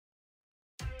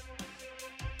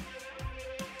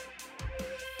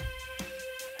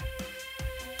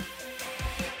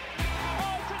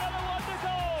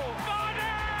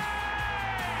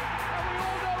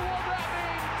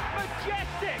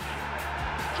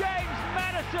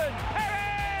Henderson,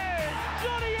 Perez,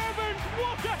 Johnny Evans,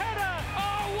 what a header!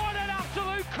 Oh, what an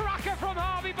absolute cracker from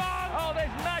Harvey Barnes! Oh, there's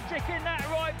magic in that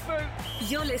right boot.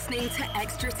 You're listening to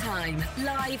Extra Time,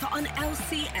 live on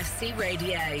LCFC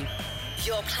Radio.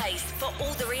 Your place for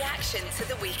all the reaction to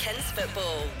the weekend's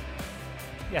football.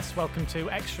 Yes, welcome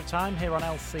to Extra Time here on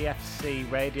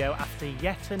LCFC Radio after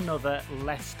yet another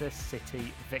Leicester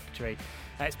City victory.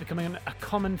 It's becoming a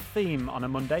common theme on a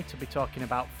Monday to be talking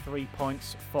about 3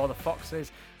 points for the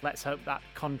Foxes. Let's hope that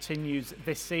continues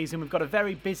this season. We've got a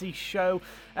very busy show.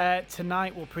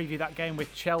 Tonight we'll preview that game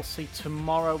with Chelsea.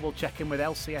 Tomorrow we'll check in with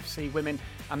LCFC women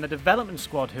and the development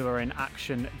squad who are in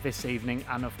action this evening.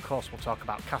 And of course we'll talk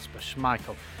about Kasper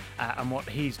Schmeichel and what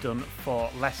he's done for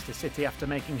Leicester City after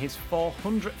making his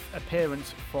 400th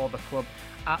appearance for the club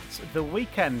at the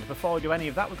weekend. Before we do any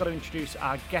of that, we've got to introduce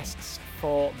our guests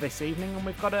for this evening, and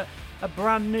we've got a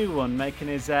brand new one making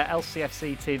his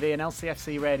LCFC TV and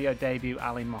LCFC Radio debut,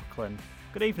 Ali Mocklin.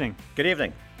 Good evening. Good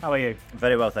evening. How are you?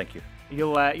 Very well, thank you.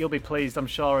 You'll be pleased, I'm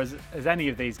sure, as any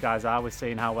of these guys are, with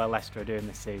seeing how well Leicester are doing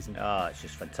this season. It's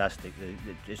just fantastic.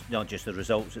 It's not just the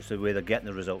results; it's the way they're getting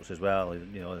the results as well.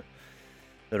 You know,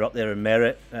 they're up there in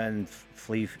merit and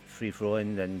free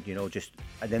flowing, and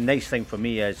and the nice thing for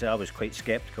me is I was quite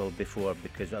sceptical before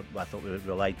because I thought we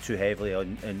relied too heavily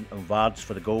on Vards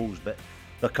for the goals, but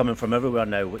they're coming from everywhere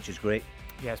now, which is great.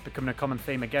 Yeah, it's becoming a common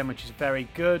theme again, which is very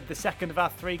good. The second of our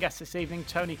three guests this evening,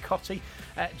 Tony Cottee,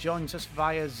 joins us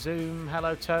via Zoom.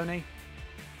 Hello, Tony.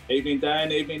 Evening,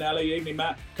 Dan. Evening, Ali. Evening,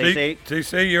 Matt.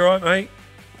 TC, you all right, mate?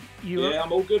 Yeah,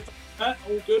 I'm all good, Matt.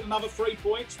 All good. Another 3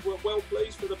 points. We're well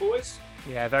pleased for the boys.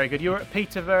 Yeah, very good. You were at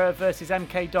Peterborough versus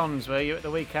MK Dons, were you, at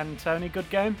the weekend, Tony? Good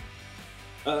game?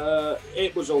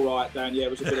 It was all right, Dan. Yeah,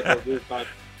 it was a bit of a walk by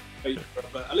Peterborough,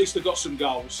 but at least they got some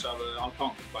goals, so I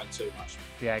can't complain too much.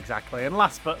 Yeah, exactly. And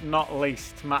last but not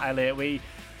least, Matt Elliott,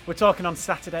 we're talking on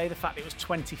Saturday, the fact it was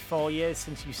 24 years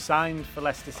since you signed for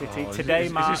Leicester City. Today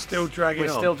is it still dragging on?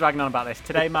 We're still dragging on about this.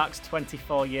 Today marks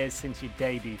 24 years since you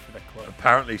debuted for the club.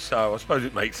 Apparently so. I suppose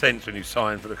it makes sense when you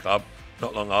sign for the club,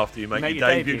 not long after you make your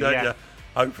debut, don't you?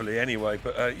 Hopefully, anyway.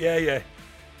 But yeah.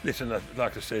 Listen,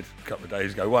 like I said a couple of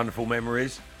days ago, wonderful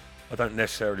memories. I don't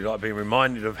necessarily like being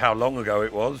reminded of how long ago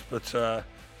it was, but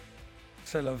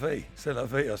c'est la vie,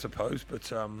 I suppose.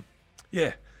 But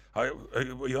yeah,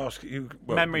 you ask you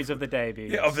memories of the debut.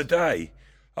 Yeah, of the day.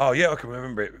 Oh yeah, I can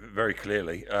remember it very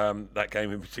clearly. That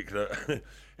game in particular,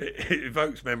 it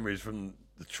evokes memories from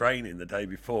the training the day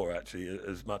before, actually,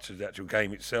 as much as the actual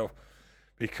game itself.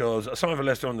 Because I signed for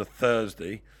Leicester on the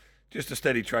Thursday, just a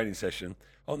steady training session.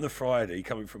 On the Friday,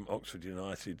 coming from Oxford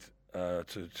United to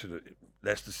the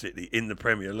Leicester City in the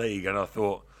Premier League, and I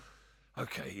thought,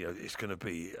 okay, it's going to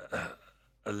be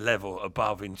a level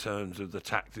above in terms of the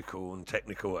tactical and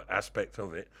technical aspect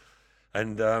of it,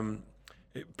 and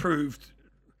it proved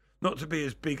not to be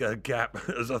as big a gap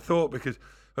as I thought, because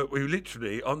we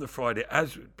literally on the Friday,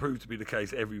 as proved to be the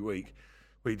case every week,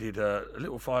 we did a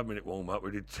little 5-minute warm-up,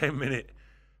 we did 10-minute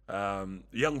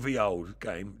young v old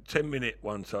game, 10-minute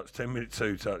one touch, 10-minute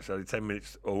two touch, so 10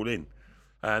 minutes all in.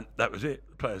 And that was it.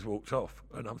 The players walked off.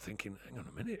 And I'm thinking, hang on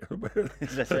a minute.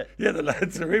 That's it. Yeah, the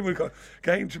lads are in. We've got a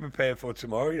game to prepare for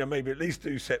tomorrow. Maybe at least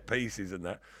do set pieces and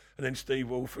that. And then Steve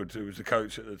Walford, who was the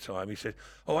coach at the time, he said,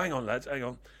 oh, hang on, lads, hang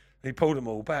on. And he pulled them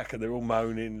all back and they're all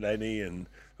moaning, Lenny and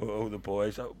all the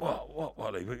boys. Like, what,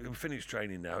 Wally? We've finished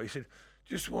training now. He said,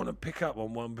 just want to pick up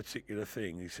on one particular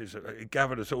thing. He says, he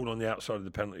gathered us all on the outside of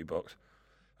the penalty box.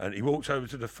 And he walked over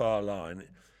to the far line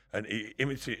and he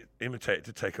imitated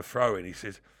to take a throw in. He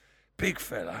says, big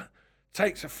fella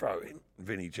takes a throw in,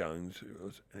 Vinnie Jones, who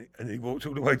was, and he walked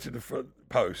all the way to the front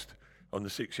post on the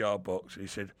 6-yard box. He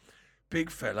said, big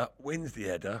fella wins the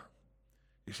header.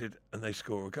 He said, and they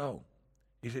score a goal.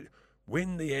 He said,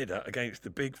 win the header against the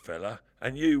big fella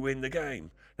and you win the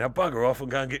game. Now bugger off and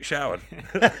go and get showered.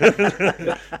 And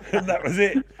that was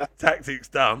it. Tactics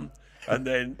done. And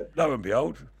then, lo and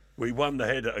behold, we won the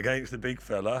header against the big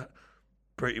fella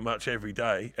pretty much every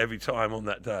day, every time on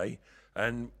that day,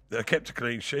 and they kept a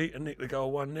clean sheet and nicked the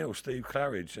goal 1-0, Steve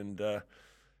Claridge, and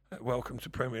welcome to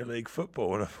Premier League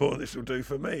football. And I thought this will do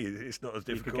for me. It's not as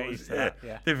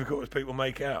difficult as people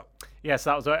make out. Yes,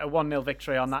 that was a 1-0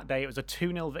 victory on that day. It was a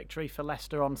 2-0 victory for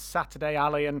Leicester on Saturday,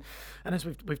 Ali, and as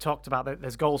we've talked about,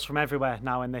 there's goals from everywhere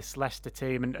now in this Leicester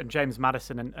team, and James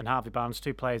Maddison and Harvey Barnes,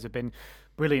 two players have been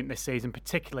brilliant this season,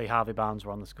 particularly Harvey Barnes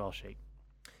were on the score sheet.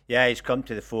 Yeah, he's come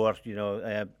to the fore.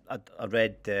 I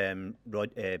read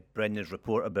Brendan's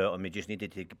report about him. He just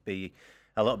needed to be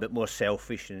a little bit more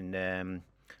selfish and a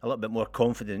little bit more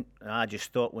confident. And I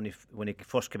just thought when he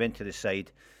first came into the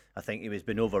side, I think he was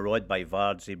being overawed by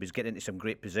Vards. He was getting into some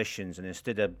great positions, and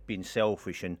instead of being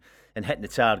selfish and hitting the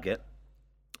target,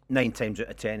 9 times out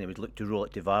of 10 he would look to roll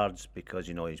it to Vards because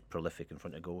he's prolific in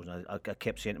front of goals. And I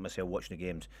kept saying to myself watching the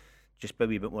games, just be a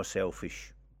wee bit more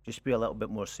selfish. Just be a little bit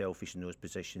more selfish in those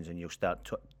positions, and you'll start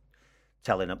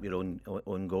tallying up your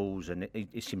own goals. And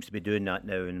he seems to be doing that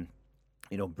now. And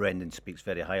Brendan speaks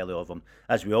very highly of him,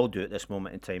 as we all do at this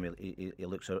moment in time. He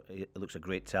looks a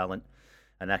great talent,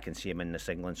 and I can see him in this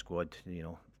England squad,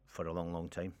 for a long, long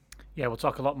time. Yeah, we'll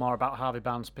talk a lot more about Harvey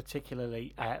Barnes,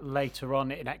 particularly later on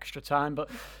in extra time. But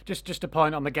just a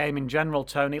point on the game in general,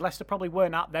 Tony. Leicester probably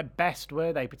weren't at their best,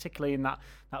 were they? Particularly in that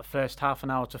first half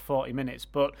an hour to 40 minutes.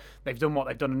 But they've done what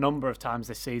they've done a number of times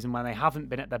this season. When they haven't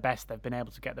been at their best, they've been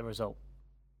able to get the result.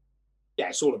 Yeah,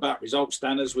 it's all about results,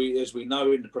 Dan. As we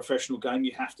know, in the professional game,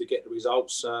 you have to get the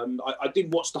results. I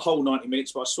didn't watch the whole 90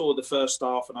 minutes, but I saw the first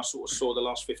half and I sort of saw the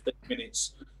last 15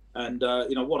 minutes. And,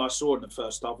 what I saw in the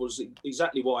first half was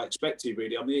exactly what I expected,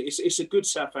 really. I mean, it's a good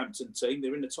Southampton team.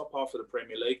 They're in the top half of the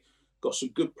Premier League. Got some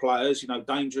good players,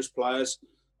 dangerous players.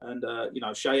 And,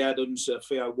 Shea Adams,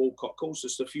 Theo Walcott caused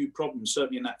us a few problems,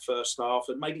 certainly in that first half,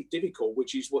 and made it difficult,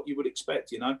 which is what you would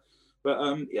expect, But,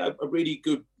 a really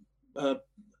good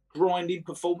grinding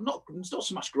performance. It's not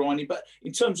so much grinding, but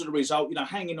in terms of the result,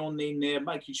 hanging on in there,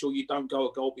 making sure you don't go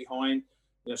a goal behind,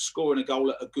 scoring a goal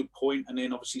at a good point, and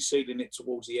then obviously sealing it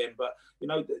towards the end. But,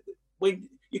 when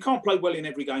you can't play well in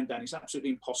every game, Dan, it's absolutely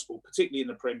impossible, particularly in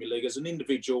the Premier League. As an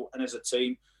individual and as a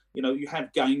team, you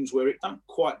have games where it don't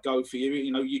quite go for you.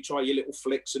 You try your little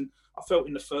flicks, and I felt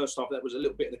in the first half that was a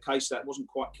little bit of the case, that wasn't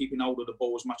quite keeping hold of the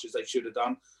ball as much as they should have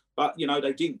done. But,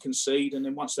 they didn't concede. And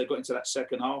then once they got into that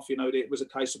second half, it was a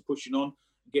case of pushing on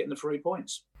and getting the 3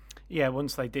 points. Yeah,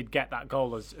 once they did get that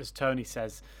goal, as Tony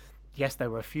says, yes, there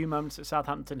were a few moments that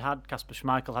Southampton had. Kasper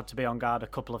Schmeichel had to be on guard a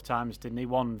couple of times, didn't he?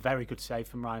 One very good save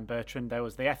from Ryan Bertrand. There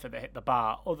was the effort that hit the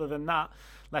bar. Other than that,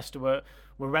 Leicester were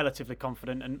relatively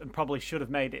confident and probably should have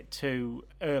made it 2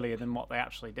 earlier than what they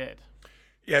actually did.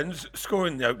 Yeah, and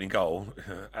scoring the opening goal,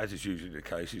 as is usually the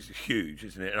case, is huge,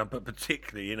 isn't it? But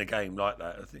particularly in a game like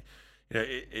that, I think,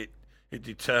 it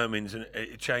determines and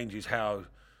it changes how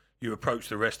you approach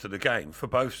the rest of the game for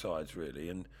both sides, really.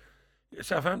 And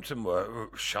Southampton were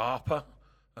sharper,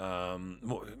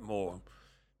 more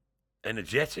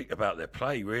energetic about their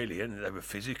play, really, and they were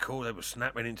physical. They were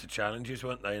snapping into challenges,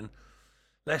 weren't they? And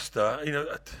Leicester,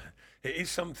 it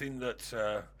is something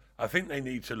that I think they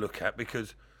need to look at,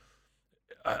 because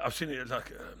I've seen it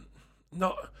like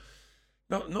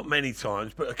not many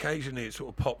times, but occasionally it sort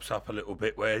of pops up a little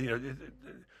bit where you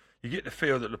get the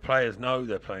feel that the players know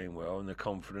they're playing well and they're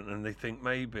confident, and they think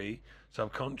maybe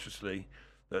subconsciously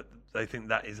that they think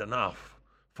that is enough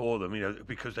for them,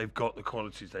 because they've got the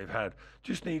qualities they've had.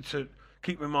 Just need to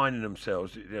keep reminding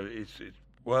themselves, it's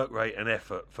work rate and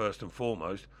effort first and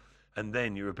foremost, and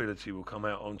then your ability will come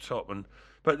out on top.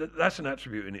 But that's an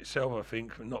attribute in itself, I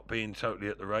think, not being totally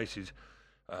at the races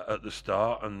at the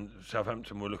start, and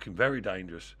Southampton were looking very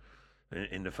dangerous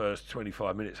in the first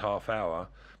 25 minutes, half hour.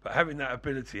 But having that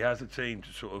ability as a team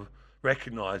to sort of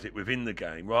recognise it within the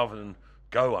game, rather than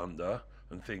go under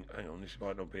and think, hang on, this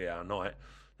might not be our night,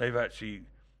 they've actually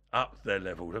upped their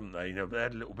level, haven't they? They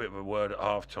had a little bit of a word at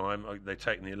half-time. They've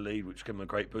taken the lead, which gave them a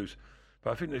great boost.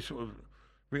 But I think they sort of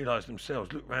realised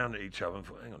themselves, looked round at each other and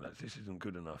thought, hang on, this isn't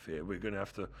good enough here. We're going to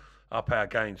have to up our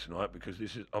game tonight because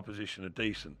this opposition are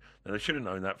decent. Now, they should have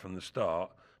known that from the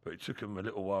start, but it took them a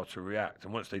little while to react.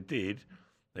 And once they did,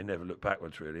 they never looked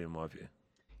backwards, really, in my view.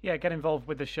 Yeah, get involved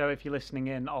with the show if you're listening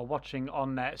in or watching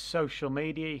on social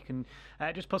media. You can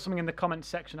just put something in the comments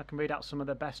section. I can read out some of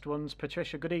the best ones.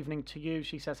 Patricia, good evening to you.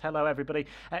 She says, hello, everybody.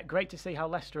 Great to see how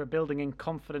Leicester are building in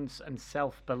confidence and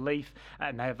self-belief.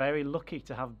 And they're very lucky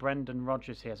to have Brendan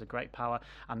Rodgers. He has a great power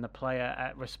and the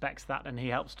player respects that and he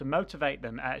helps to motivate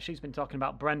them. She's been talking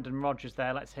about Brendan Rodgers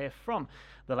there. Let's hear from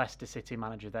the Leicester City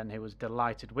manager then, who was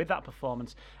delighted with that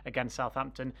performance against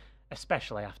Southampton,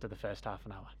 especially after the first half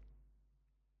an hour.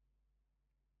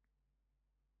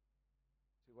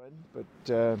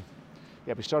 But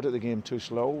we started the game too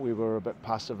slow. We were a bit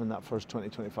passive in that first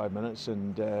 20-25 minutes,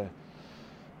 and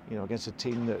against a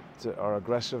team that are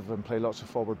aggressive and play lots of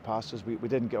forward passes, we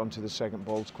didn't get onto the second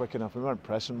balls quick enough. We weren't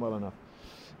pressing well enough.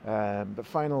 But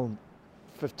final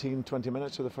 15-20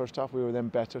 minutes of the first half, we were then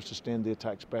better, sustained the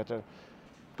attacks better,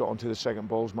 got onto the second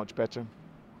balls much better,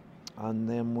 and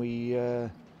then we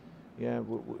then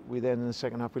in the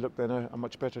second half we looked then a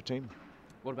much better team.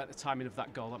 What about the timing of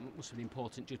that goal? That must have been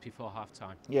important just before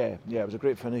half-time. Yeah, it was a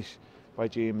great finish by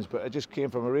James, but it just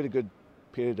came from a really good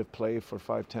period of play for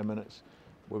 5-10 minutes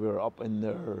where we were up in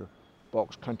their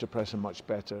box, counter-pressing much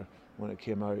better, when it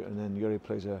came out, and then Yuri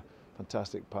plays a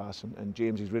fantastic pass, and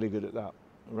James is really good at that.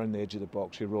 Around the edge of the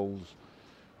box, he rolls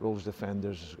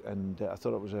defenders, and I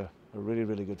thought it was a really,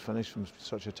 really good finish from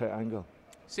such a tight angle.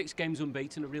 6 games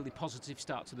unbeaten, a really positive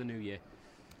start to the new year.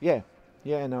 Yeah,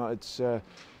 no, it's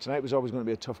tonight was always going to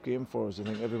be a tough game for us. I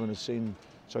think everyone has seen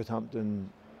Southampton,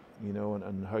 you know,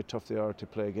 and how tough they are to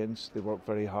play against. They work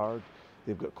very hard,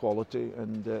 they've got quality,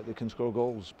 and they can score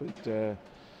goals. But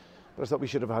I thought we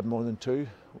should have had more than 2.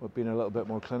 We've been a little bit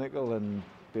more clinical and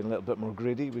been a little bit more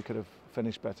greedy. We could have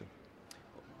finished better.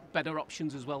 Better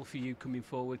options as well for you coming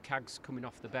forward. Kag's coming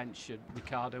off the bench,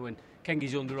 Ricardo and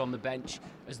Kengi's under on the bench.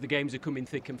 As the games are coming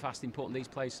thick and fast, important these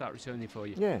players start returning for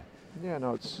you. Yeah,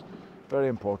 no, it's very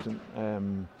important.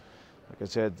 Like I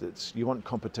said, you want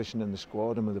competition in the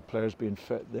squad, and with the players being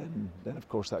fit, then of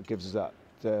course that gives us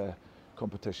that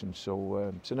competition.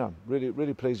 So no,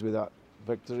 really pleased with that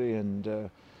victory, and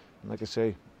like I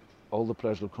say, all the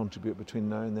players will contribute between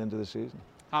now and the end of the season.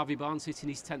 Harvey Barnes hitting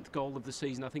his 10th goal of the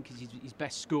season. I think it's his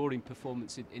best scoring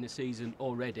performance in a season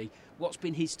already. What's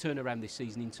been his turnaround this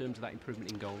season in terms of that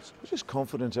improvement in goals? Just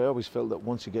confidence. I always felt that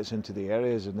once he gets into the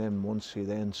areas, and then once he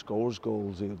then scores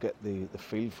goals, he'll get the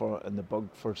feel for it and the bug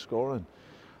for scoring.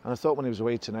 And I thought when he was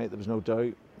away tonight, there was no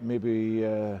doubt. Maybe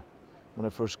when I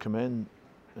first came in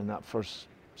that first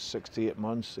 6 to 8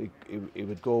 months, he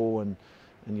would go and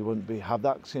you wouldn't have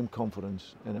that same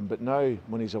confidence in him. But now,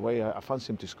 when he's away, I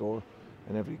fancy him to score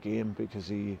in every game, because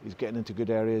he's getting into good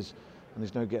areas, and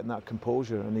he's now getting that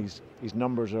composure, and his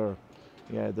numbers are,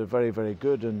 they're very, very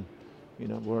good, and you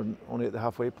know, we're only at the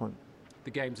halfway point. The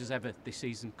games as ever this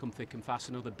season come thick and fast.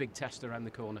 Another big test around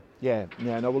the corner. No,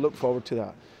 we'll look forward to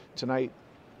that. Tonight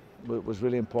was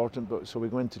really important, but so we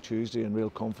go into Tuesday in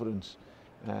real confidence,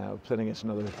 playing against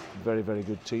another very, very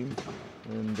good team,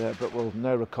 and but we'll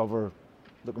now recover.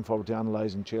 Looking forward to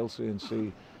analysing Chelsea and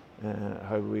see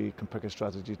how we can pick a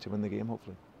strategy to win the game,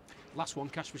 hopefully. Last one,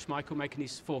 Kasper Schmeichel making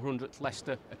his 400th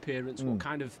Leicester appearance. What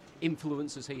kind of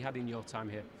influence has he had in your time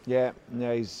here? Yeah,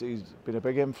 he's been a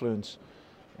big influence.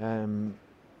 One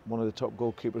of the top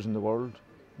goalkeepers in the world,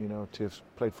 you know, to have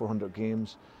played 400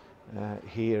 games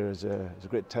here is a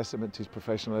great testament to his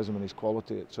professionalism and his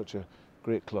quality at such a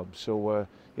great club. So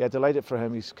delighted for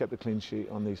him. He's kept a clean sheet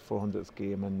on his 400th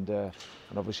game, and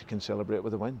obviously can celebrate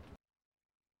with a win.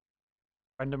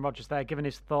 Brendan Rodgers there giving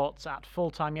his thoughts at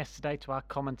full time yesterday to our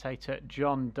commentator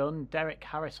John Dunn. Derek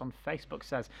Harris on Facebook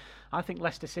says, I think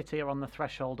Leicester City are on the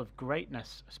threshold of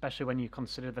greatness, especially when you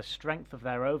consider the strength of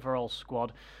their overall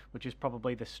squad, which is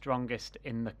probably the strongest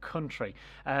in the country.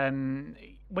 When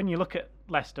you look at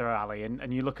Leicester, Ali,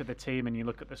 and you look at the team and you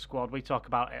look at the squad, we talk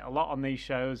about it a lot on these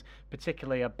shows,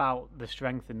 particularly about the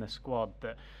strength in the squad,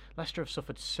 that Leicester have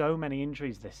suffered so many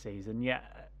injuries this season,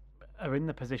 yet are in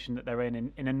the position that they're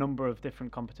in a number of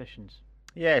different competitions.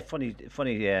 Yeah, funny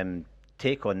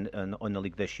take on the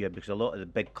league this year, because a lot of the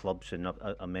big clubs, and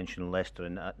I mentioned Leicester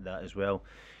and that as well.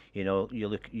 You know, you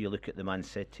look at the Man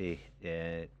City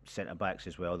centre backs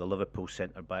as well, the Liverpool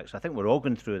centre backs. I think we're all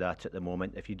going through that at the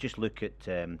moment. If you just look at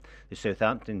the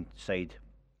Southampton side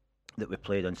that we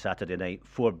played on Saturday night,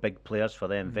 4 big players for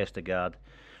them: Vestergaard,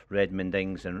 Redmond,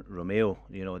 Ings, and Romeo.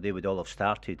 You know, they would all have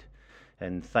started,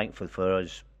 and thankful for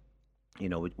us, you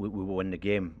know, we will win the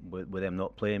game with them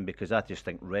not playing, because I just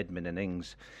think Redmond and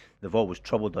Ings, they've always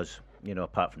troubled us. You know,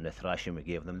 apart from the thrashing we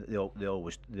gave them, they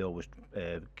always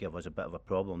give us a bit of a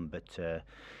problem. But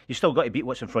you still got to beat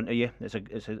what's in front of you.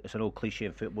 It's an old cliche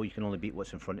in football. You can only beat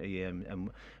what's in front of you, and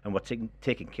we're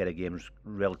taking care of games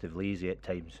relatively easy at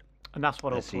times. And that's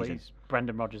what will please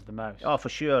Brendan Rodgers the most. Oh, for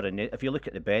sure. And if you look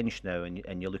at the bench now,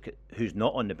 and you look at who's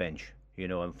not on the bench, you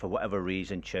know, and for whatever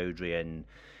reason, Chowdhury and,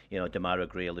 you know, Demarai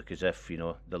Gray look as if, you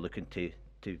know, they're looking to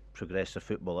progress their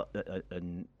football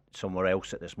in somewhere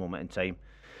else at this moment in time,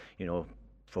 you know,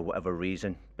 for whatever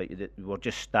reason. But we're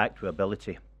just stacked with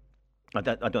ability. I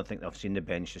don't think I've seen the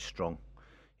bench as strong,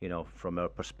 you know, from our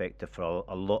perspective for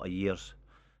a lot of years.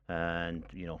 And,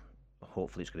 you know,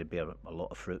 hopefully it's going to bear a lot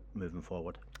of fruit moving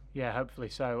forward. Yeah, hopefully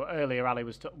so. Earlier, Ali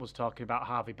was talking about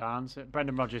Harvey Barnes.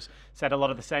 Brendan Rodgers said a lot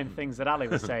of the same things that Ali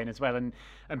was saying as well, and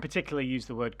particularly used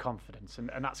the word confidence, and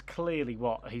that's clearly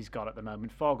what he's got at the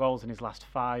moment. 4 goals in his last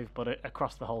 5, but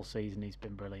across the whole season, he's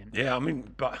been brilliant. Yeah, I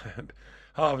mean, but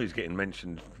Harvey's getting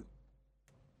mentioned,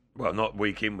 well, not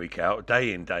week in, week out,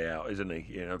 day in, day out, isn't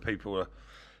he? You know, people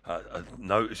are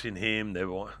noticing him, they're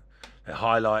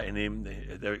highlighting him,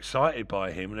 they're excited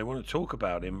by him, and they want to talk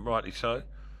about him, rightly so.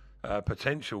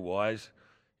 Potential-wise,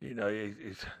 you know,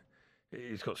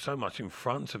 he's got so much in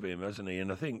front of him, hasn't he?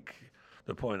 And I think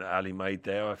the point that Ali made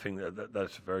there, I think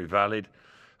that's very valid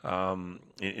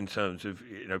in terms of,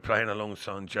 you know, playing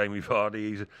alongside Jamie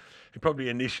Vardy. he probably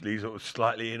initially sort of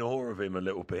slightly in awe of him a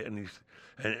little bit, and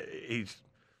he's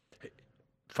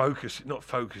not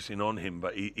focusing on him,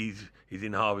 but he's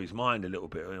in Harvey's mind a little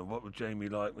bit. You know, what would Jamie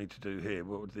like me to do here?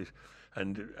 What would this?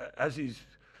 And as he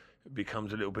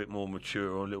becomes a little bit more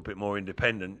mature or a little bit more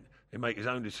independent, he makes his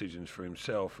own decisions for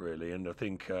himself, really. And I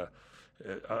think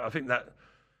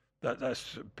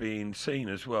that's being seen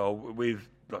as well. With,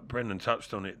 like Brendan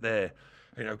touched on it there,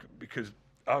 you know, because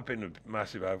I've been a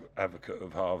massive advocate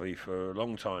of Harvey for a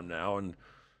long time now, and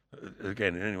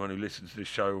again, anyone who listens to this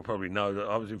show will probably know that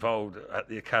I was involved at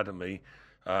the academy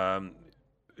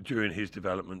during his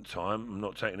development time. I'm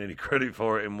not taking any credit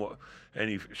for it in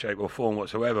any shape or form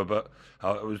whatsoever, but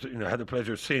I was, had the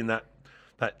pleasure of seeing that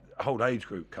whole age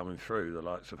group coming through, the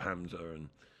likes of Hamza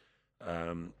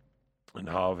and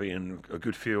Harvey and a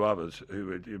good few others who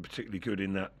were particularly good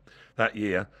in that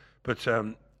year. But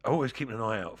always keeping an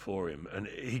eye out for him, and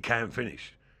he can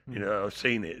finish. You know, I've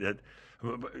seen it.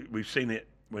 We've seen it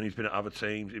when he's been at other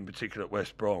teams, in particular at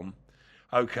West Brom.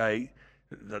 Okay,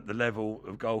 that the level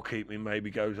of goalkeeping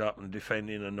maybe goes up and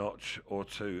defending a notch or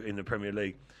two in the Premier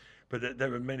League, but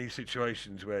there are many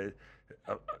situations where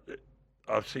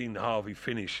I've seen Harvey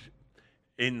finish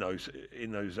in those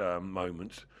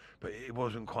moments, but it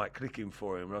wasn't quite clicking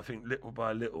for him. And I think little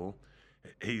by little,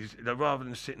 he's rather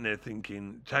than sitting there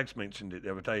thinking. Tags mentioned it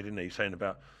the other day, didn't he? Saying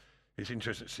about it's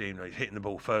interesting to see him he's hitting the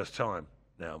ball first time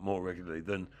now more regularly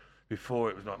than before.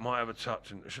 It was like, might have a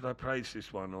touch and should I place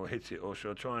this one or hit it, or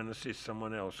should I try and assist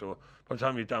someone else? Or by the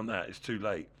time you've done that, it's too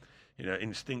late. You know,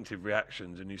 instinctive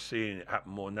reactions, and you're seeing it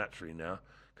happen more naturally now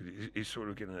because he's sort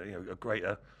of getting a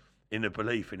greater inner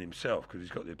belief in himself because he's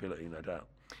got the ability, no doubt.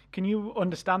 Can you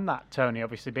understand that, Tony?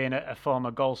 Obviously, being a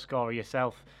former goal scorer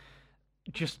yourself,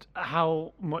 just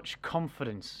how much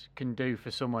confidence can do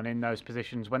for someone in those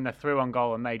positions when they're through on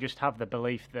goal and they just have the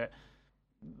belief that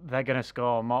they're going to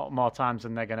score more times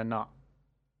than they're going to not?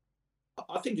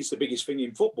 I think it's the biggest thing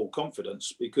in football,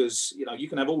 confidence, because you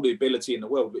can have all the ability in the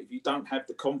world, but if you don't have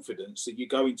the confidence, that you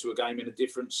go into a game in a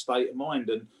different state of mind.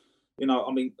 And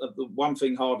the one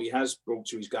thing Harvey has brought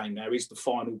to his game now is the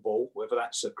final ball, whether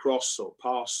that's a cross or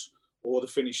pass or the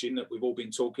finishing that we've all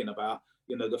been talking about.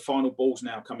 The final ball's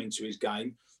now come into his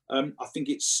game. I think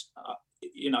it's,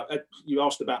 you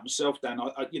asked about myself, Dan.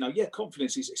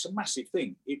 Confidence it's a massive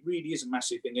thing. It really is a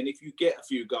massive thing. And if you get a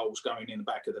few goals going in the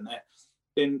back of the net,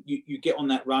 then you get on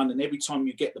that run, and every time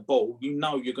you get the ball,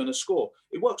 you're going to score.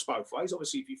 It works both ways.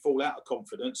 Obviously, if you fall out of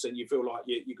confidence and you feel like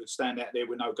you could stand out there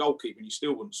with no goalkeeper and you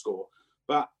still wouldn't score.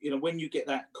 But, when you get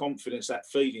that confidence, that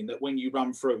feeling that when you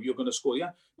run through, you're going to score. Yeah,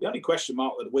 the only question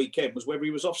mark at the weekend was whether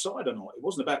he was offside or not. It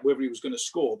wasn't about whether he was going to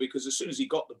score, because as soon as he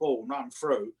got the ball and ran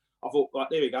through, I thought, right,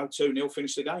 there we go, 2-0,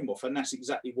 finish the game off. And that's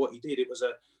exactly what he did. It was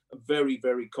a very,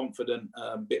 very confident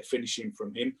bit of finishing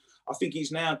from him. I think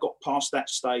he's now got past that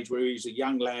stage where he's a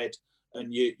young lad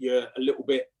and you're a little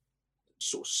bit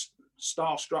sort of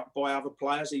starstruck by other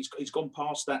players. He's gone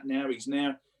past that now. He's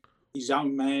now his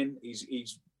own man.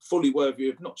 He's fully worthy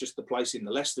of not just the place in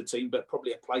the Leicester team, but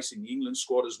probably a place in the England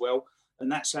squad as well.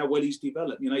 And that's how well he's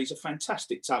developed. He's a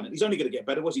fantastic talent. He's only going to get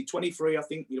better. Was he 23? I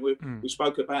think we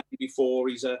spoke about him before.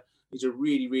 He's a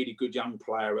really, really good young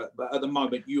player. But at the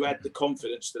moment, you add the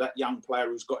confidence to that young player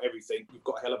who's got everything. You've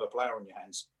got a hell of a player on your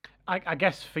hands. I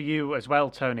guess for you as well,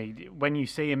 Tony, when you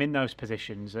see him in those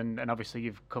positions, and obviously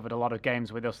you've covered a lot of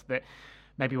games with us, that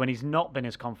maybe when he's not been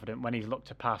as confident, when he's looked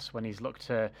to pass, when he's looked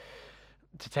to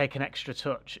take an extra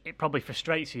touch, it probably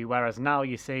frustrates you, whereas now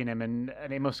you're seeing him and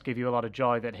it must give you a lot of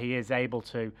joy that he is able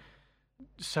to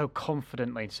so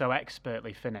confidently, so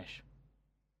expertly finish.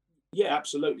 Yeah,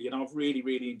 absolutely. And I've really,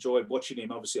 really enjoyed watching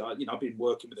him. Obviously, I've been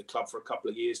working with the club for a couple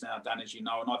of years now, Dan, as you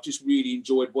know, and I've just really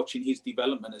enjoyed watching his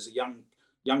development as a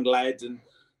young lad. And,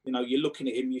 you're looking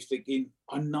at him, you're thinking,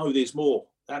 I know there's more.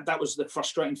 That was the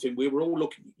frustrating thing. We were all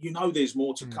looking, there's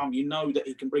more to come. That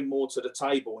he can bring more to the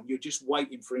table, and you're just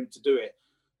waiting for him to do it.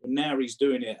 And now he's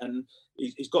doing it, and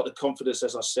he's got the confidence,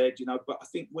 as I said. But I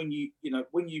think when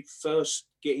you first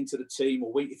get into the team,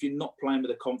 or if you're not playing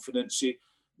with the confidence,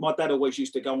 my dad always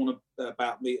used to go on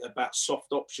about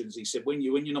soft options. He said, when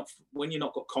you're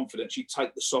not got confidence, you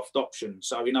take the soft option.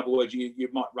 So in other words, you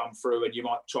might run through and you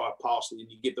might try a pass and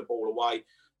you give the ball away.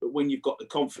 But when you've got the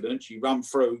confidence, you run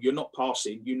through, you're not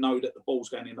passing, that the ball's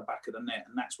going in the back of the net.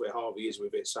 And that's where Harvey is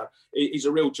with it. So he's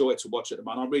a real joy to watch at the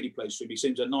moment. I'm really pleased with him. He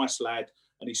seems a nice lad,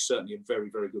 and he's certainly a very,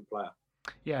 very good player.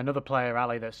 Yeah, another player,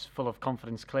 Ali, that's full of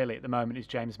confidence clearly at the moment is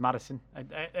James Maddison.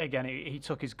 Again, he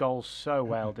took his goals so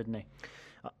well, didn't he?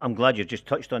 I'm glad you just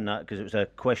touched on that, because it was a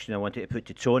question I wanted to put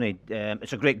to Tony.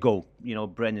 It's a great goal.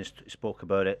 Brendan spoke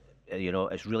about it.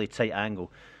 It's really tight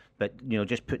angle. But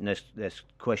just putting this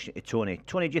question to Tony.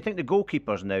 Tony, do you think the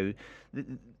goalkeepers now,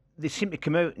 they seem to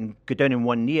come out and go down in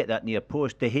one knee at that near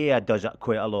post? De Gea does that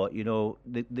quite a lot.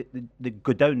 They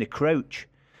go down, the crouch.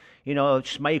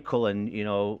 Schmeichel and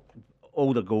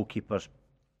older goalkeepers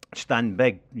stand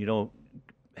big.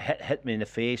 Hit me in the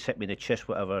face, hit me in the chest,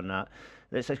 whatever, and that.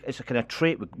 It's a kind of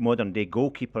trait with modern day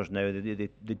goalkeepers now.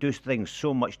 They do things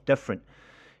so much different.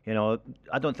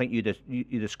 I don't think you'd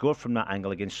have scored from that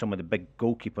angle against some of the big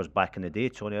goalkeepers back in the day,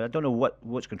 Tony. I don't know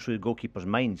what's going through the goalkeepers'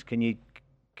 minds. Can you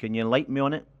enlighten me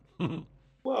on it?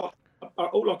 Well,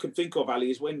 all I can think of, Ali,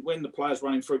 is when the player's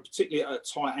running through, particularly at a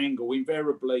tight angle,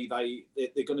 invariably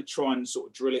they're going to try and sort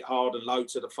of drill it hard and low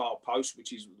to the far post,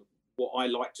 which is what I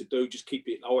like to do. Just keep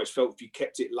it. I always felt if you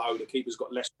kept it low, the keeper's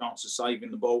got less chance of saving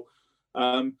the ball.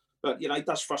 But it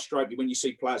does frustrate me when you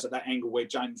see players at that angle where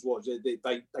James was.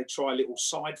 They try a little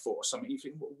side foot or something. You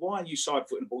think, why are you side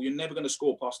footing the ball? You're never going to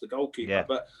score past the goalkeeper. Yeah.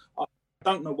 But I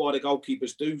don't know why the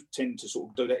goalkeepers do tend to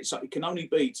sort of do that. It can only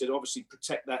be to obviously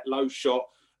protect that low shot.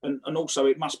 And also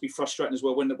it must be frustrating as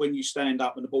well when you stand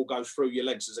up and the ball goes through your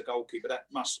legs as a goalkeeper. That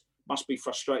must be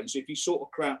frustrating. So if you sort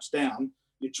of crouch down,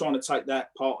 you're trying to take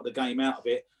that part of the game out of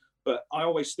it. But I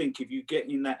always think if you get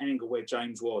in that angle where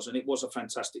James was, and it was a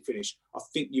fantastic finish, I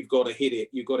think you've got to hit it.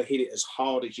 You've got to hit it as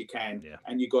hard as you can,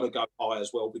 and you've got to go high as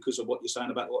well because of what you're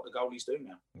saying about what the goalies do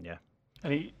now. Yeah.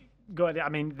 And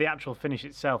the actual finish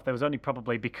itself, there was only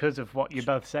probably because of what you're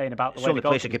both saying about the way the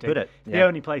place he could put it. Yeah. The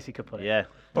only place he could put it. Yeah.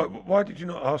 But why did you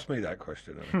not ask me that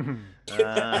question?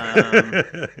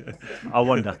 I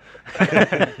wonder.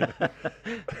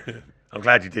 I'm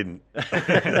glad you didn't.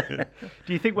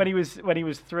 Do you think when he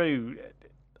was through,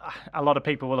 a lot of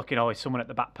people were looking, is someone at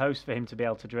the back post for him to be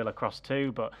able to drill across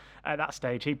to? But at that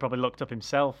stage, he probably looked up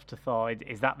himself to thought,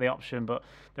 is that the option? But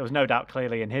there was no doubt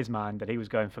clearly in his mind that he was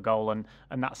going for goal, and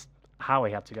that's how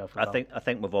he had to go for goal. I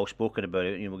think we've all spoken about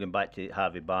it. We're going back to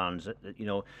Harvey Barnes.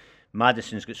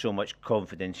 Maddison's got so much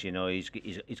confidence. He's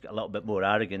got a little bit more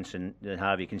arrogance than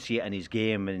Harvey. You can see it in his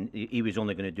game, and he was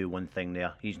only going to do one thing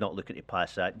there. He's not looking to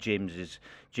pass that. James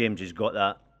has got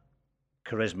that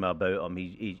charisma about him.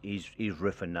 He's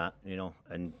roofing that,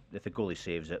 and if the goalie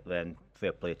saves it, then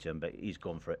fair play to him, but he's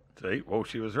gone for it. See,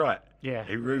 Walshy was right. Yeah.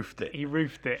 He roofed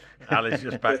it. Ali's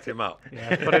just backed him up.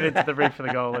 Yeah, put it into the roof of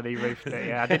the goal and he roofed it.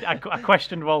 Yeah, I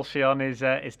questioned Walshy on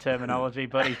his terminology,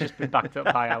 but he's just been backed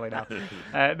up by Ali now.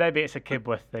 Maybe it's a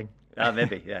Kibworth thing.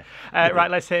 Maybe, yeah. Right,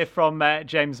 let's hear from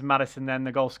James Maddison then,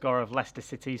 the goal scorer of Leicester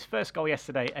City's first goal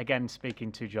yesterday, again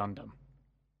speaking to John Dunn.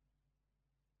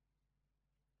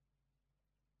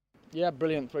 Yeah,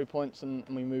 brilliant 3 points and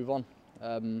we move on.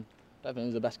 I don't think it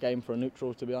was the best game for a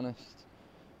neutral, to be honest.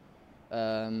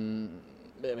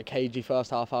 Bit of a cagey first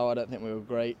half hour. I don't think we were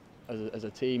great as a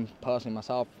team. Personally,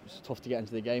 myself, it's tough to get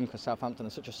into the game because Southampton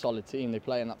is such a solid team. They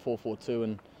play in that 4-4-2,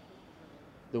 and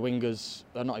the wingers,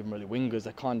 they're not even really wingers.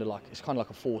 They're kind of like a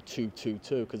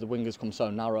 4-2-2-2 because the wingers come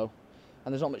so narrow,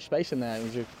 and there's not much space in there. It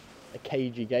was a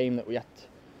cagey game that we had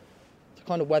to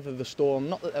kind of weather the storm.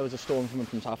 Not that there was a storm coming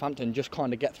from Southampton, just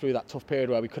kind of get through that tough period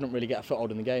where we couldn't really get a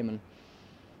foothold in the game. And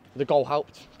the goal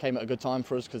helped, came at a good time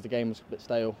for us because the game was a bit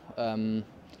stale.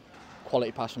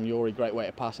 Quality pass from Yuri, great way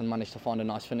to pass, and managed to find a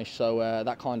nice finish. So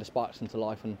that kind of sparks into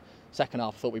life. And second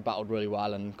half, I thought we battled really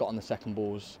well and got on the second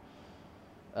balls.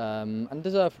 And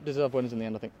deserve winners in the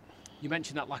end, I think. You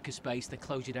mentioned that lack of space, they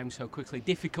closed you down so quickly.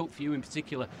 Difficult for you in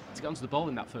particular to get onto the ball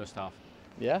in that first half.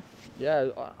 Yeah,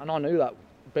 and I knew that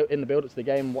in the build-up to the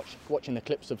game, watching the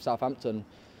clips of Southampton.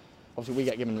 Obviously, we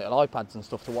get given little iPads and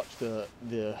stuff to watch the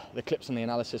clips and the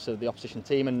analysis of the opposition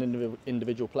team and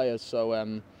individual players. So,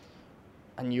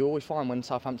 and you always find when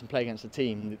Southampton play against a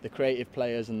team, the creative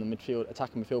players and the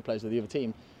attacking midfield players of the other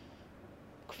team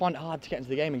find it hard to get into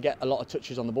the game and get a lot of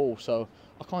touches on the ball. So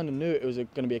I kind of knew it was going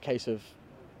to be a case of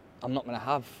I'm not going to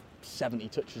have 70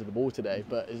 touches of the ball today,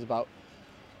 but it's about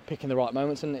picking the right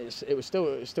moments. And it was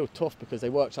still tough because they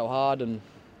worked so hard, and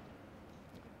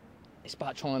it's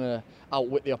about trying to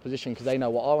outwit the opposition because they know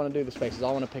what I want to do, the spaces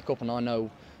I want to pick up, and I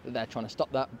know that they're trying to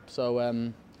stop that.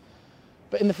 So,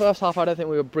 but in the first half, I don't think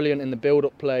we were brilliant in the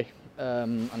build-up play,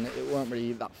 and it weren't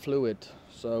really that fluid.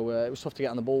 So it was tough to get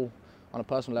on the ball on a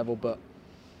personal level, but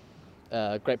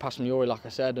great pass from Yuri, like I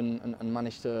said, and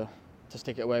managed to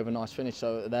stick it away with a nice finish.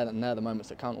 So they're the moments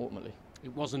that count ultimately.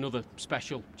 It was another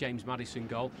special James Maddison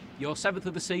goal. Your 7th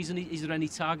of the season, is there any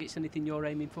targets, anything you're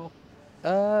aiming for?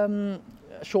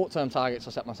 Short-term targets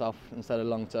I set myself instead of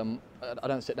long-term. I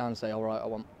don't sit down and say, all right, I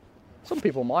want... Some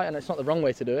people might, and it's not the wrong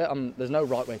way to do it. There's no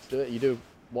right way to do it. You do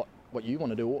what you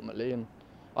want to do ultimately, and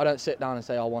I don't sit down and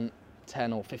say I want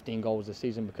 10 or 15 goals this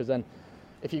season, because then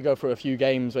if you go through a few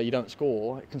games where you don't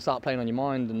score, it can start playing on your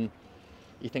mind, and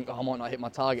you think, I might not hit my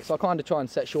target. So I kind of try and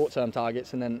set short-term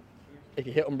targets, and then if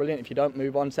you hit them, brilliant. If you don't,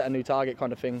 move on, set a new target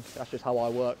kind of thing. That's just how I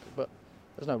work, but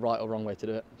there's no right or wrong way to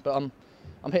do it. But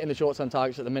I'm hitting the short-term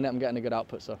targets at the minute. I'm getting a good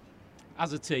output, so.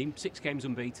 As a team, 6 games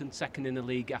unbeaten, second in the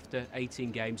league after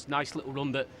 18 games. Nice little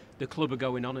run that the club are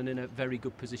going on, and in a very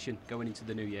good position going into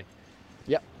the new year.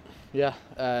 Yep. Yeah,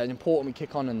 important we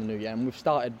kick on in the new year, and we've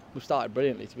started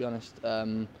brilliantly, to be honest.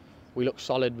 We look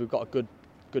solid. We've got a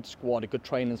good squad, a good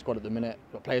training squad at the minute.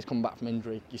 We've got players coming back from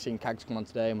injury. You've seen Cags come on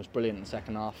today and was brilliant in the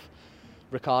second half.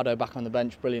 Ricardo back on the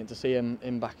bench, brilliant to see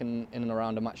him back in and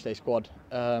around a matchday squad.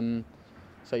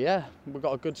 So yeah, we've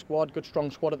got a good squad, good strong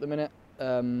squad at the minute,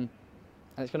 and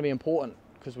it's going to be important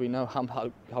because we know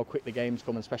how quick the games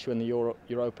come, especially when the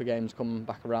Europa games come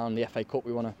back around. The FA Cup,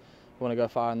 we want to go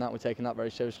far in that. We're taking that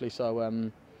very seriously. So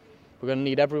we're going to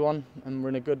need everyone, and we're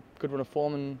in a good run of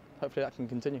form, and hopefully that can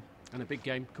continue. And a big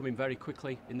game coming very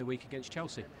quickly in the week against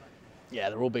Chelsea. Yeah,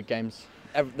 they're all big games.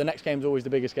 The next game's always the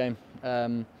biggest game.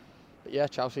 But yeah,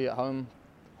 Chelsea at home,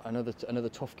 another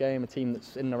tough game, a team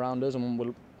that's in and around us, and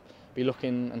will be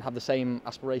looking and have the same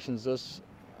aspirations as us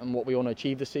and what we want to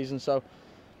achieve this season. So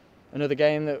another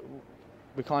game that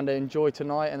we kind of enjoy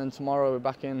tonight, and then tomorrow we're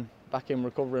back in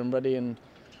recovery and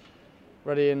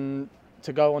ready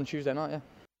to go on Tuesday night. Yeah.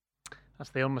 That's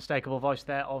the unmistakable voice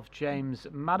there of James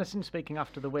Maddison speaking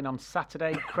after the win on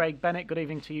Saturday. Craig Bennett, good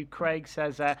evening to you. Craig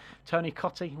says Tony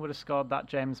Cottee would have scored that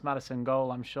James Maddison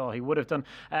goal. I'm sure he would have done.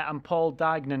 And Paul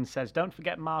Dignan says, don't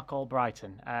forget Mark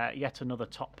Albrighton. Yet another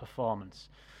top performance.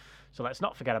 So let's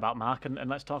not forget about Mark, and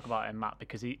let's talk about him, Matt,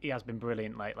 because he has been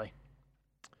brilliant lately.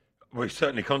 Well, he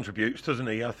certainly contributes, doesn't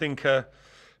he? I think the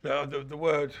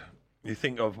word you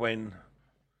think of when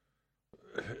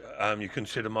you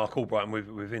consider Mark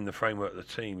Albrighton within the framework of the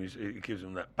team, it gives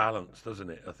them that balance, doesn't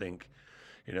it? I think,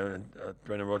 and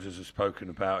Brendan Rodgers has spoken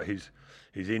about his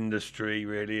industry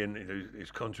really, and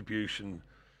his contribution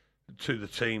to the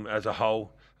team as a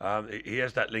whole. He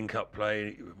has that link-up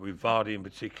play with Vardy in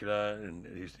particular, and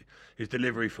his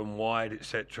delivery from wide,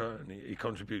 etc. And he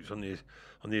contributes on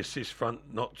the assist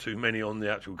front. Not too many on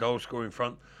the actual goal-scoring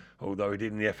front, although he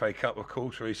did in the FA Cup, of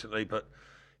course, recently. But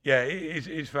yeah,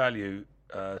 his value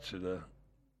to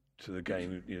the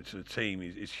game, to the team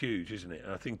is huge, isn't it?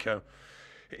 And I think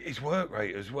his work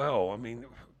rate as well. I mean,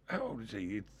 how old is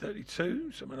he?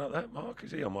 32, something like that. Mark,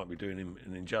 is he? I might be doing him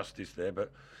an injustice there,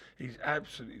 but he's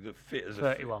absolutely fit as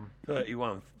 31.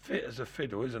 31, fit as a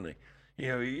fiddle, isn't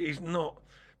he? He's not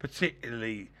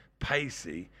particularly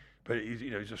pacey, but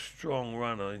he's a strong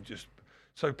runner and just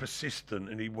so persistent,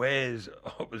 and he wears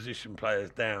opposition players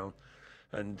down.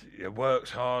 And works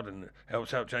hard and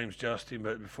helps out James Justin,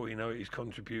 but before you know it, he's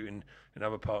contributing in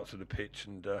other parts of the pitch.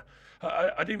 And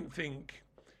I didn't think,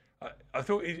 I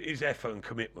thought his effort and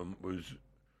commitment was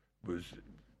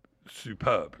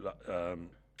superb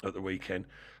at the weekend.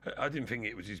 I didn't think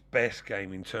it was his best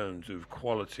game in terms of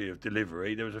quality of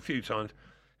delivery. There was a few times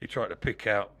he tried to pick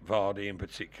out Vardy in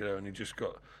particular, and he just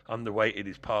got underweighted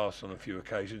his pass on a few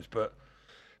occasions, but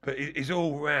his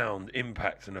all-round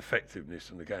impact and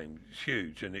effectiveness in the game is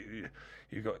huge. And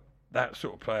you've got that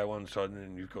sort of player one side, and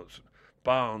then you've got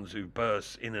Barnes who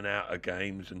bursts in and out of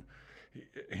games, and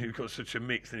you've got such a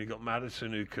mix. And you've got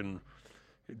Maddison who can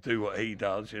do what he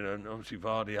does, and obviously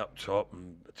Vardy up top,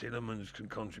 and Tielemans can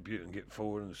contribute and get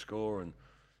forward and score, and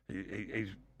he's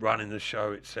running the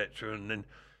show, etc. And then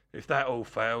if that all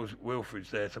fails,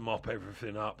 Wilfred's there to mop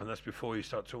everything up, and that's before you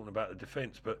start talking about the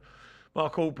defence. But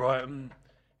Mark Albrighton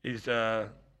he's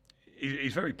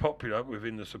very popular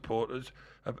within the supporters,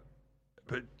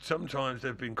 but sometimes there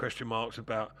have been question marks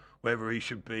about whether he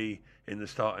should be in the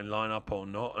starting lineup or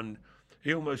not, and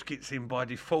he almost gets in by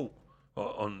default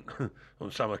on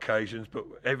some occasions. But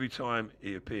every time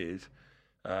he appears,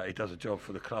 he does a job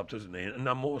for the club, doesn't he? And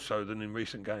none more so than in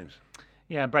recent games.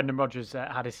 Yeah, Brendan Rodgers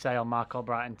had his say on Mark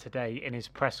Albrighton today in his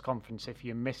press conference. If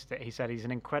you missed it, he said he's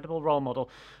an incredible role model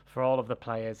for all of the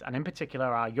players, and in particular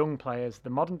our young players. The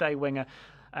modern-day winger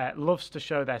loves to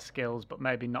show their skills, but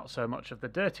maybe not so much of the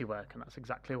dirty work, and that's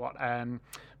exactly what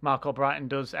Mark Albrighton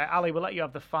does. Ali, we'll let you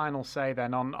have the final say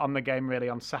then on the game really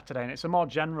on Saturday, and it's a more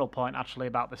general point actually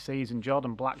about the season.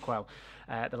 Jordan Blackwell,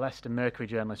 the Leicester Mercury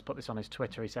journalist, put this on his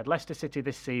Twitter. He said, Leicester City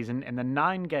this season, in the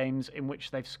 9 games in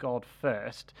which they've scored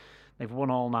first, they've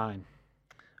won all 9.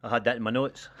 I had that in my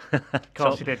notes. Of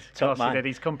course he did. Of course he did.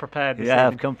 He's come prepared this evening.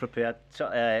 I've come prepared. So,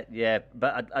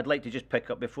 but I'd like to just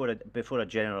pick up before I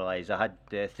generalise. I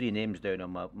had 3 names down on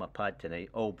my pad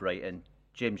tonight: Albrighton,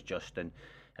 James Justin,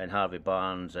 and Harvey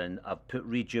Barnes. And I've put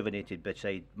rejuvenated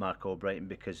beside Mark Albrighton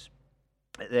because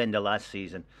at the end of last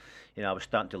season, I was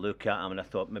starting to look at him and I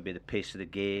thought maybe the pace of the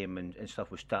game and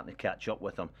stuff was starting to catch up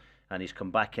with him. and he's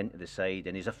come back into the side,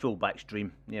 and he's a full-back's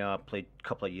dream. You know, I played a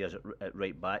couple of years at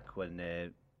right back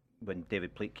when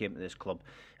David Pleat came to this club,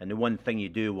 and the one thing you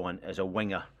do want is a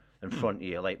winger in front of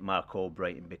you like Mark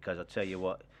Albrighton, because I tell you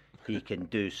what, he can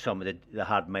do some of the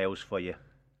hard miles for you,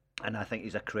 and I think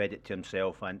he's a credit to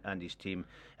himself and his team,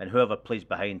 and whoever plays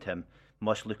behind him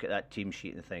must look at that team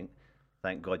sheet and think,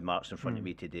 thank God Mark's in front of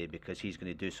me today, because he's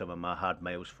going to do some of my hard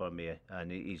miles for me,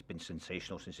 and he's been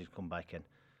sensational since he's come back in.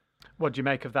 What do you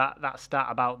make of that stat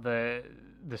about the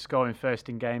scoring first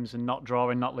in games and not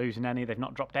drawing, not losing any? They've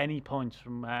not dropped any points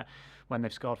from when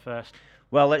they've scored first.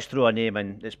 Well, let's throw a name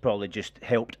in that's probably just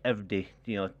helped everybody,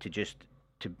 you know,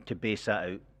 to base that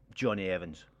out. Johnny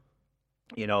Evans,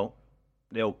 you know,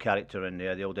 the old character in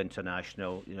there, the old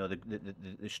international, you know,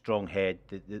 the strong head,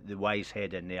 the wise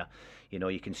head in there. You know,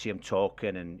 you can see him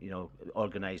talking and, you know,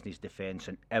 organising his defence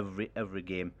in every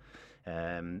game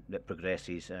that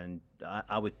progresses, and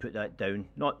I would put that down.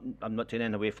 I'm not taking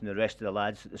anything away from the rest of the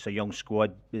lads. It's a young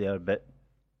squad there, but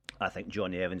I think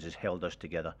Johnny Evans has held us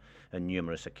together on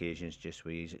numerous occasions just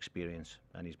with his experience,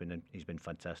 and he's been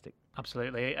fantastic.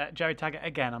 Absolutely. Gerry Taggart,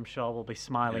 again, I'm sure will be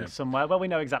smiling somewhere. Well, we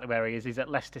know exactly where he is. He's at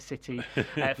Leicester City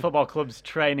Football Club's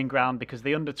training ground, because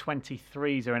the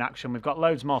under-23s are in action. We've got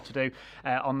loads more to do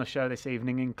on the show this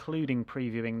evening, including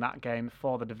previewing that game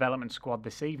for the development squad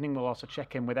this evening. We'll also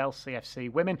check in with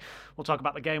LCFC Women. We'll talk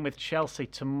about the game with Chelsea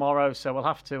tomorrow, so we'll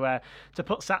have to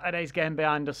put Saturday's game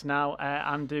behind us now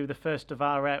and do the first of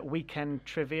our weekend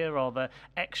trivia, or the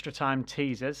extra time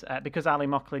teasers. Because Ali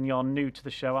Mocklin, you're new to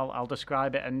the show, I'll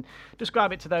describe it, and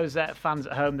describe it to those fans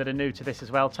at home that are new to this as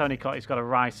well. Tony Cotty's got a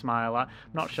wry smile. I'm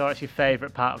not sure it's your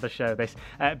favourite part of the show, this.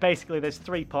 Basically, there's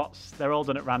 3 pots. They're all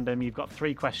done at random. You've got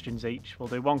 3 questions each. We'll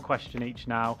do 1 question each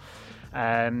now,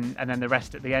 and then the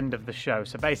rest at the end of the show.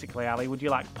 So basically, Ali, would you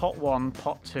like pot 1,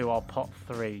 pot 2, or pot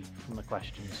 3 from the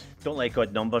questions? Don't like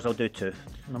odd numbers. I'll do 2.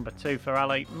 Number 2 for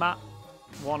Ali. Matt,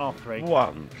 1 or 3?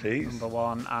 1, please. Number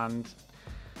 1, and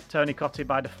Tony Cotty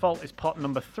by default is pot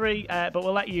number 3, but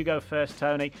we'll let you go first,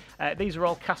 Tony. These are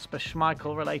all Kasper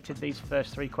Schmeichel related, these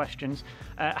first 3 questions.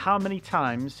 How many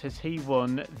times has he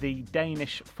won the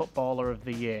Danish Footballer of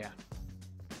the Year?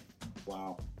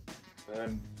 Wow.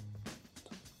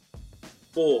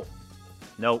 4.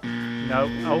 No.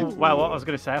 Oh, well, what I was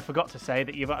going to say, I forgot to say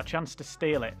that you've got a chance to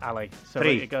steal it, Ali. So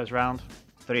 3. It goes round.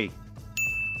 3.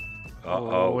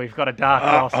 Oh, we've got a dark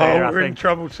horse here. We're in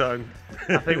trouble, son.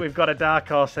 I think we've got a dark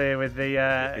horse here with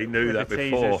the. He knew that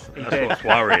before. That's what's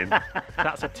worrying.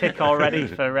 That's a tick already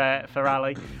for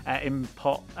Ali in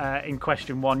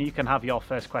question 1. You can have your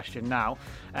first question now.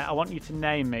 I want you to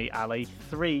name me, Ali,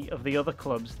 3 of the other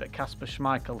clubs that Kasper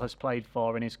Schmeichel has played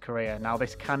for in his career. Now,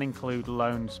 this can include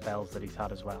loan spells that he's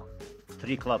had as well.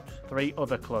 3 clubs. 3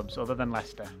 other clubs other than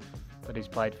Leicester that he's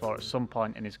played for at some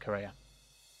point in his career.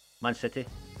 Man City.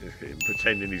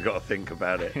 Pretending he's got to think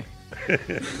about it.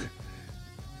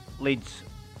 Leeds.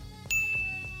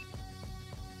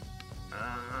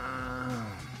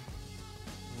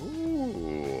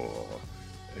 Ooh.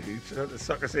 You trying to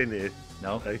suck us in here?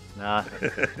 No. Hey? Nah.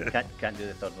 Can't do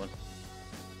the third one.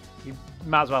 You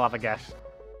might as well have a guess.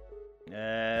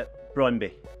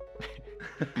 Brøndby.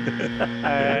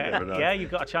 Yeah, you've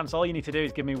got a chance. All you need to do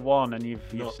is give me 1 and you've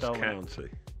stolen. County.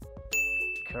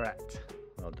 Correct.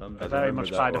 Well done. Very much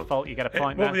by default, you get a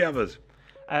point there. What there. were the others?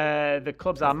 The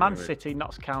clubs are Man City,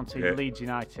 Notts County, Yeah. Leeds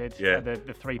United, Yeah. the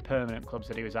 3 permanent clubs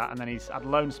that he was at, and then he's had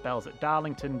loan spells at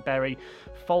Darlington, Bury,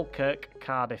 Falkirk,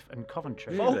 Cardiff and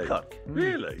Coventry. Really? Falkirk?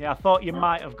 Really? Yeah, I thought you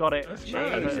might have got it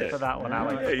mad, for that one,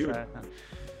 Alex. Yeah, you-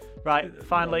 Right,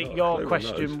 finally, not a your clue on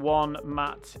question those. 1,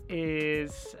 Matt,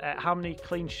 is how many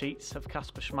clean sheets have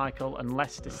Kasper Schmeichel and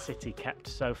Leicester City kept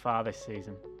so far this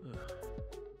season?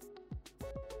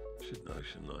 Should know,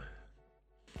 shouldn't I?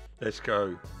 Let's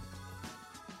go.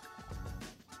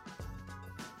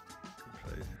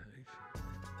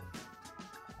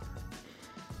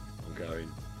 I'm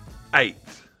going 8.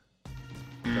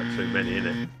 Got too many in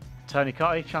it. Tony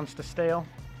Cotty, chance to steal.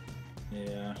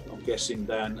 Yeah, I'm guessing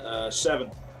Dan.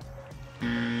 7.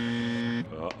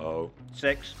 Uh-oh.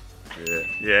 6.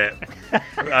 Yeah.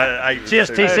 8.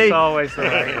 Cheers, TC. It's always the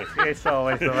way. It's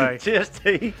always the way. Cheers,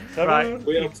 T. Right.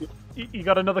 We have to You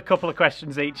got another couple of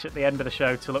questions each at the end of the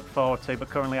show to look forward to, but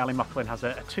currently Ali Mocklin has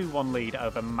a 2-1 lead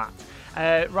over Matt.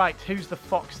 Right, who's the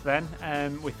fox then?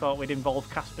 We thought we'd involve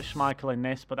Kasper Schmeichel in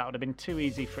this, but that would have been too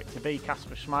easy for it to be.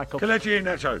 Kasper Schmeichel. Kelechi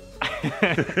Iheanacho.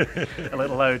 A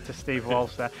little ode to Steve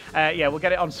Walsh there. Yeah, we'll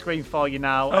get it on screen for you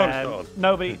now. God.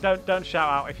 Nobody, don't shout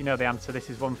out if you know the answer. This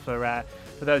is one for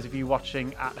those of you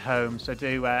watching at home. So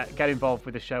do get involved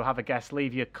with the show, have a guess,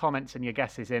 leave your comments and your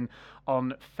guesses in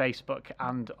on Facebook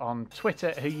and on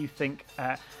Twitter who you think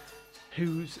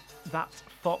Who's that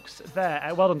fox there?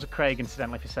 Well done to Craig,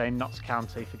 incidentally, for saying Notts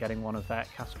County for getting one of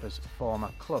Casper's former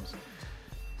clubs.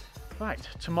 Right,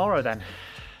 tomorrow then,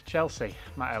 Chelsea,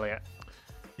 Matt Elliott.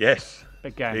 Yes.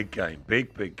 Big game. Big game.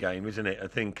 Big game, isn't it? I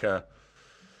think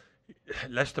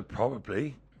Leicester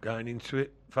probably going into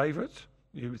it favourites,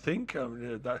 you would think. I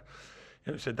mean, you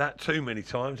haven't said that too many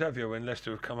times, have you, when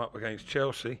Leicester have come up against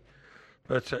Chelsea?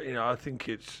 But, I think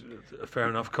it's a fair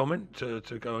enough comment to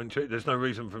go into it. There's no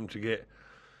reason for them to get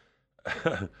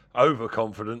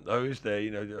overconfident, though, is there?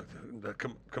 The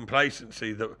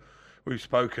complacency that we've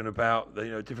spoken about,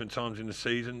 different times in the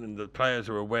season, and the players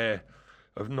are aware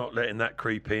of not letting that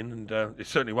creep in. And it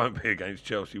certainly won't be against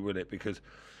Chelsea, will it? Because,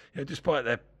 despite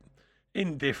their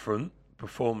indifferent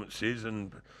performances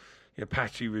and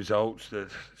patchy results, they're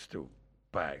still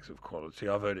bags of quality.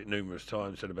 I've heard it numerous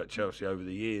times said about Chelsea over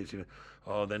the years,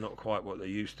 they're not quite what they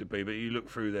used to be. But you look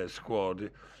through their squad,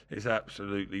 it's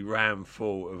absolutely ram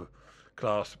full of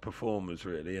class performers,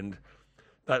 really. And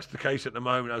that's the case at the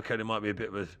moment. Okay, there might be a bit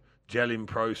of a gelling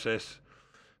process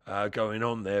going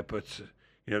on there, but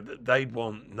they'd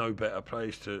want no better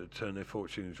place to turn their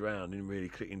fortunes round and really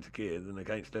click into gear than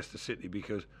against Leicester City,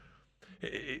 because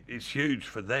it's huge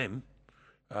for them.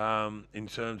 In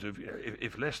terms of,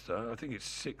 if Leicester, I think it's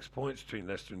 6 points between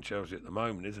Leicester and Chelsea at the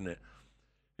moment, isn't it?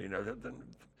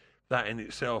 That in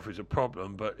itself is a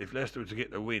problem. But if Leicester were to get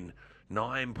the win,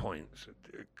 9 points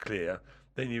clear,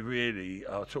 then you really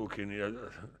are talking,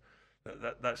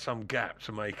 that's some gap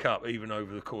to make up, even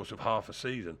over the course of half a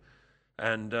season.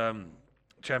 And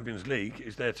Champions League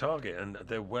is their target, and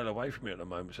they're well away from it at the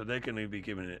moment. So they're going to be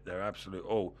giving it their absolute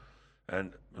all.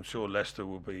 And I'm sure Leicester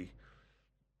will be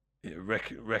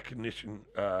recognition,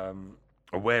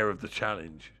 aware of the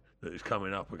challenge that is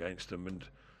coming up against them,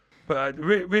 but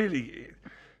really,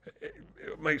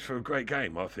 it makes for a great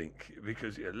game, I think,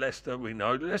 because Leicester, we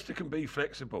know Leicester can be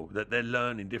flexible, that they're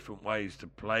learning different ways to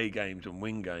play games and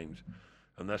win games,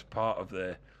 and that's part of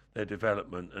their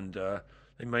development, and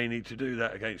they may need to do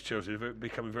that against Chelsea. They're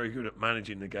becoming very good at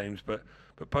managing the games, but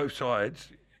both sides,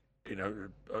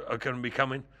 are going to be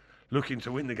coming looking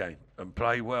to win the game and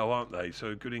play well, aren't they?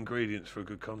 So good ingredients for a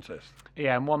good contest.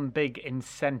 Yeah, and one big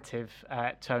incentive,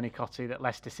 Tony Cottee, that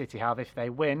Leicester City have if they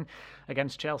win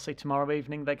against Chelsea tomorrow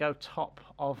evening, they go top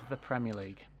of the Premier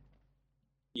League.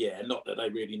 Yeah, not that they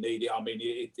really need it. I mean,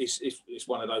 it's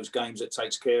one of those games that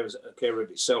takes care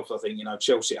of itself. I think,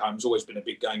 Chelsea at home's always been a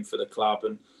big game for the club,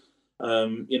 and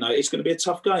it's going to be a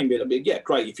tough game.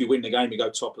 Great if you win the game, you go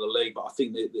top of the league. But I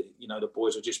think that the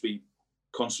boys will just be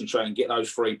concentrate and get those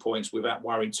 3 points without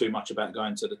worrying too much about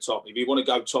going to the top. If you want to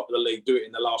go top of the league, do it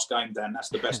in the last game, Dan. That's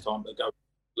the best time to go to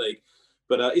the league.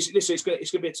 But it's going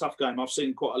to be a tough game. I've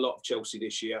seen quite a lot of Chelsea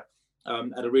this year.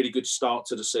 Had a really good start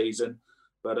to the season.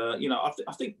 But,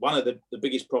 I think one of the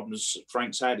biggest problems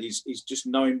Frank's had is just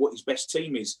knowing what his best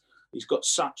team is. He's got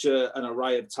such an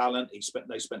array of talent.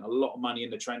 They spent a lot of money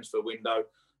in the transfer window.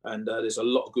 And there's a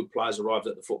lot of good players arrived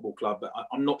at the football club. But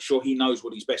I'm not sure he knows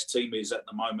what his best team is at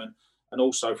the moment. And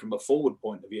also from a forward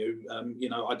point of view,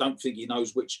 I don't think he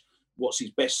knows what's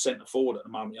his best centre forward at the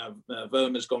moment.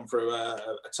 Verma's gone through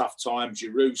a tough time.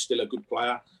 Giroud's still a good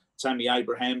player. Tammy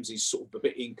Abrahams is sort of a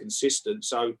bit inconsistent.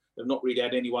 So they've not really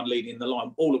had anyone leading the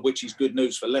line, all of which is good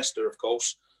news for Leicester, of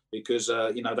course, because,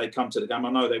 they come to the game.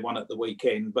 I know they won at the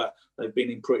weekend, but they've been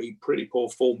in pretty poor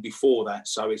form before that.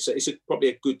 So it's probably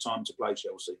a good time to play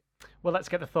Chelsea. Well, let's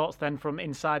get the thoughts then from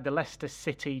inside the Leicester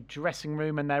City dressing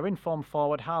room, and their informed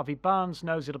forward Harvey Barnes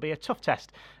knows it'll be a tough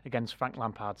test against Frank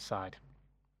Lampard's side.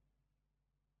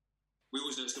 We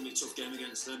always know it's going to be a tough game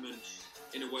against them, and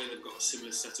in a way they've got a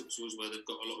similar setup to us where they've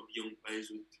got a lot of young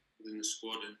players within the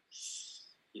squad,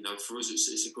 and for us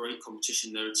it's a great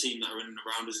competition. They're a team that are in and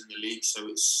around us in the league, so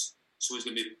it's always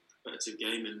going to be a competitive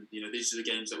game, and these are the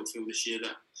games that we feel this year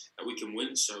that we can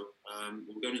win, so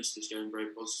we're going into this game very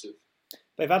positive.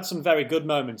 They've had some very good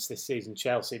moments this season,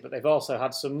 Chelsea, but they've also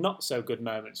had some not so good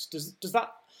moments. Does that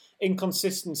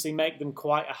inconsistency make them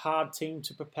quite a hard team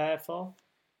to prepare for?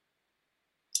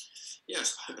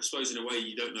 Yes, I suppose in a way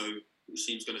you don't know which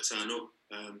team's going to turn up.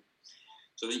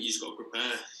 So I think you just got to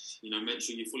prepare. Make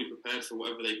sure you're fully prepared for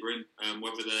whatever they bring,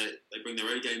 whether they bring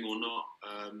their A game or not.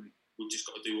 We've just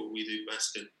got to do what we do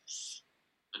best and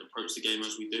approach the game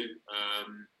as we do.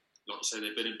 Like I say,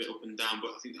 they've been a bit up and down,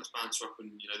 but I think that's bound to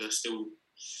happen. They're still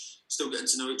getting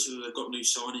to know each other. They've got new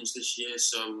signings this year,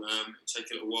 so it'll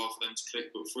take a little while for them to click.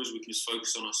 But for us, we can just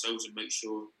focus on ourselves and make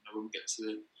sure when we get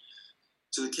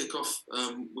to the kick-off,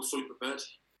 we're fully prepared.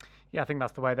 Yeah, I think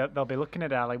that's the way that they'll be looking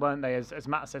at it, Ali, won't they? As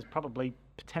Matt says, probably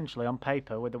potentially on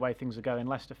paper, with the way things are going,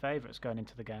 Leicester favourites going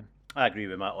into the game. I agree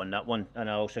with Matt on that one, and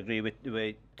I also agree with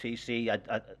TC.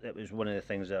 It was one of the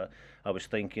things that I was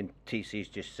thinking. TC's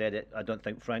just said it. I don't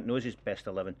think Frank knows his best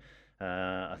 11.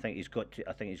 I think he's got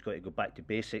to go back to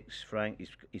basics. Frank,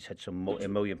 he's had some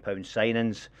multi-million-pound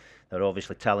signings. They're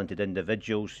obviously talented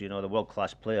individuals. You know, they're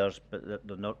world-class players, but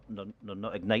they're not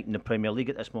igniting the Premier League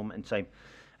at this moment in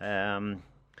time.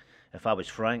 If I was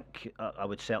Frank, I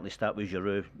would certainly start with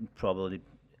Giroud, probably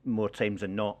more times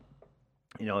than not.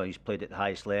 You know, he's played at the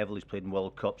highest level. He's played in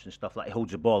World Cups and stuff like that. He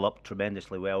holds the ball up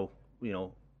tremendously well. You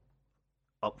know,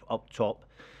 up top,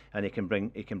 and he can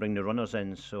bring the runners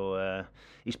in. So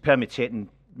he's permutating.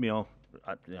 You know,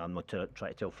 I'm not trying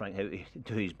to tell Frank how to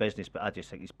do his business, but I just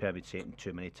think he's permutating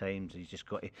too many times. He's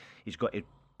got to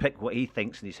pick what he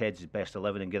thinks in his head's his best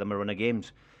 11 and get him a run of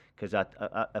games. Because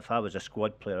if I was a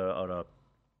squad player or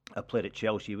a player at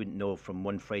Chelsea, you wouldn't know from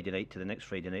one Friday night to the next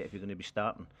Friday night if you're going to be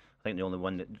starting. I think the only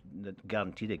one that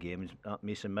guaranteed a game is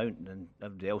Mason Mount, and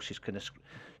everybody else is kind of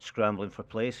scrambling for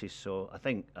places. So I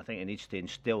think he needs to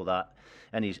instill that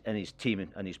in his team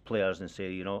and his players, and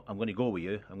say, you know, I'm going to go with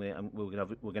you. We're going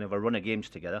to have a run of games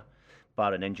together,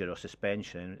 barring injury or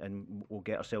suspension, and we'll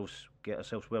get ourselves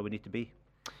where we need to be.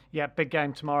 Yeah, big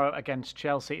game tomorrow against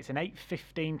Chelsea. It's an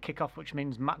 8:15 kickoff, which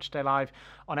means Matchday Live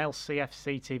on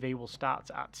LCFC TV will start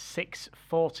at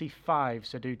 6:45.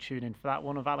 So do tune in for that.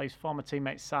 One of Ali's former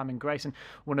teammates, Simon Grayson,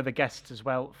 one of the guests as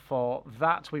well for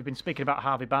that. We've been speaking about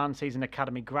Harvey Barnes. He's an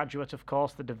academy graduate, of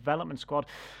course. The development squad,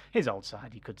 his old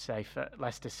side, you could say, for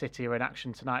Leicester City are in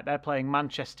action tonight. They're playing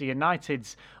Manchester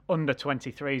United's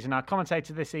under-23s. And our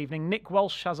commentator this evening, Nick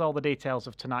Walsh, has all the details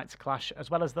of tonight's clash,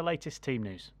 as well as the latest team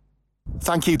news.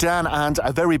 Thank you, Dan, and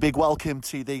a very big welcome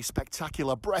to the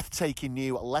spectacular, breathtaking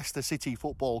new Leicester City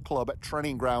Football Club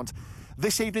training ground.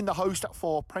 This evening, the host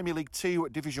for Premier League 2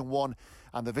 Division 1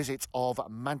 and the visit of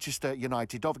Manchester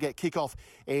United. Don't forget, kickoff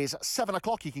is 7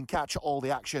 o'clock. You can catch all the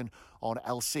action on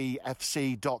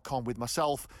lcfc.com with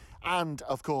myself and,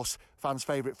 of course, fans'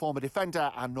 favourite former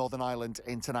defender and Northern Ireland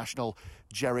international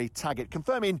Gerry Taggart.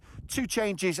 Confirming 2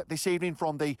 changes this evening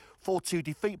from the 4-2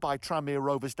 defeat by Tranmere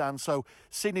Rovers, Dan. So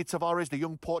Sidney Tavares, the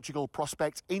young Portugal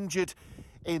prospect, injured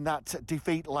in that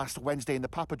defeat last Wednesday in the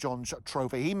Papa John's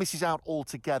Trophy. He misses out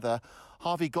altogether.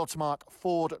 Harvey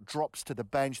Godsmark-Ford drops to the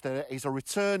bench. There is a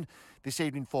return this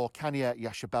evening for Kanya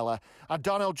Yashabella. And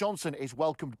Darnell Johnson is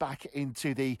welcomed back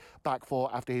into the back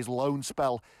four after his loan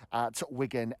spell at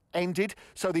Wigan ended.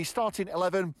 So the starting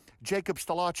 11, Jacob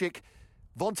Stolarczyk,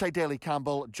 Vontae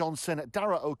Daly-Campbell, Johnson,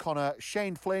 Dara O'Connor,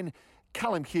 Shane Flynn,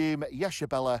 Callum Hume,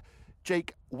 Yashabella,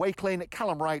 Jake Wakelin,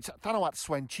 Callum Wright, Thanawat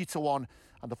Swen Chitawan.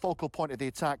 And the focal point of the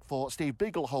attack for Steve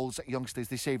Bigelhall's youngsters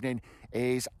this evening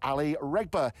is Ali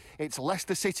Regba. It's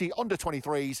Leicester City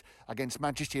under-23s against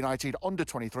Manchester United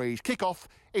under-23s. Kick-off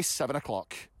is 7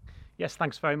 o'clock. Yes,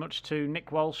 thanks very much to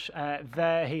Nick Walsh.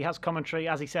 There he has commentary,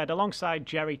 as he said, alongside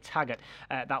Gerry Taggart.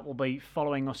 That will be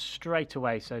following us straight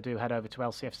away, so do head over to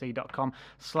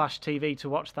lcfc.com/TV to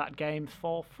watch that game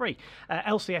for free.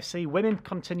 LCFC women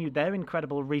continued their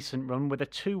incredible recent run with a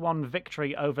 2-1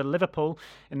 victory over Liverpool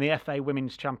in the FA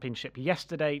Women's Championship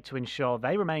yesterday to ensure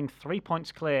they remain 3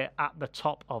 points clear at the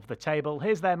top of the table.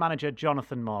 Here's their manager,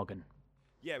 Jonathan Morgan.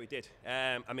 Yeah, we did.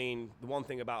 I mean, the one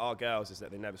thing about our girls is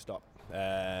that they never stop.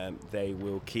 They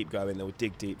will keep going. They will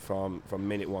dig deep from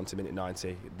minute 1 to minute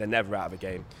 90. They're never out of a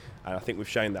game. And I think we've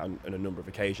shown that on a number of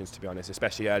occasions, to be honest,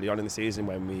 especially early on in the season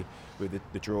when with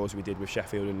the draws we did with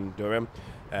Sheffield and Durham,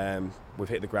 we've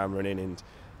hit the ground running. And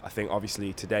I think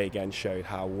obviously today again showed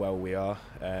how well we are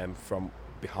from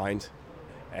behind.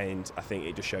 And I think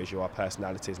it just shows you our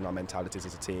personalities and our mentalities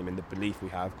as a team and the belief we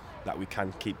have that we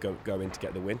can keep going to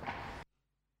get the win.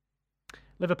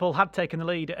 Liverpool had taken the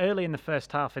lead early in the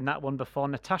first half in that one before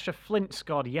Natasha Flint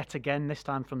scored yet again, this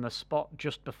time from the spot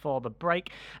just before the break.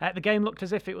 The game looked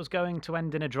as if it was going to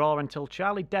end in a draw until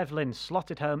Charlie Devlin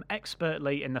slotted home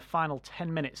expertly in the final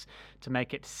 10 minutes to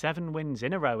make it 7 wins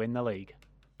in a row in the league.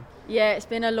 Yeah, it's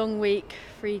been a long week,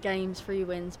 3 games, 3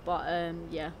 wins, but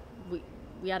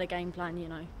we had a game plan, you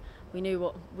know. We knew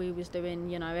what we was doing,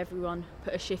 you know, everyone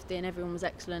put a shift in, everyone was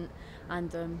excellent,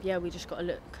 and we just got to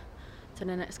look to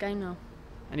the next game now.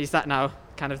 And is that now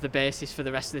kind of the basis for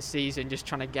the rest of the season, just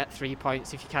trying to get 3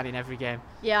 points if you can in every game?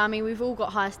 Yeah, I mean, we've all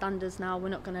got high standards now. We're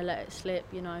not going to let it slip,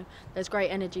 you know. There's great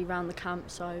energy around the camp,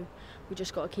 so we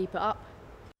just got to keep it up.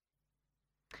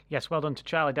 Yes, well done to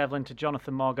Charlie Devlin, to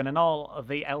Jonathan Morgan, and all of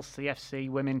the LCFC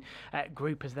women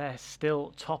group, as they're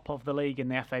still top of the league in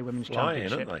the FA Women's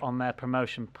Championship on their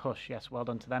promotion push. Yes, well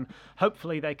done to them.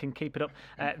 Hopefully they can keep it up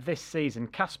this season.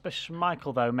 Kasper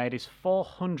Schmeichel, though, made his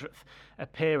 400th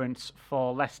appearance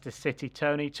for Leicester City.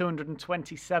 Tony,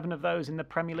 227 of those in the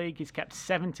Premier League. He's kept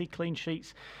 70 clean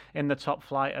sheets in the top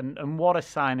flight, and what a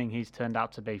signing he's turned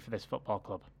out to be for this football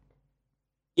club.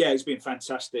 Yeah, he's been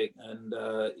fantastic, and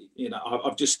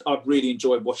I've really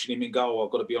enjoyed watching him in goal.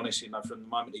 I've got to be honest, from the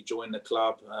moment he joined the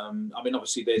club.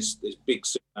 Obviously there's big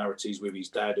similarities with his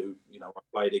dad, who I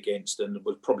played against, and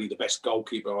was probably the best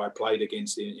goalkeeper I played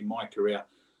against in my career.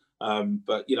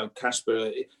 But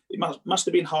Kasper, it must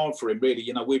have been hard for him,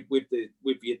 really.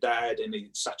 With your dad, and he's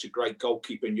such a great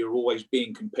goalkeeper, and you're always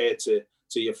being compared to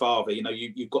your father.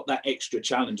 You've got that extra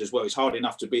challenge as well. It's hard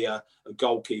enough to be a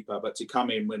goalkeeper, but to come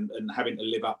in and having to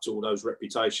live up to all those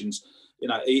reputations,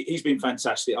 he's been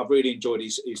fantastic. I've really enjoyed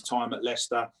his time at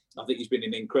Leicester. I think he's been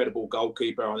an incredible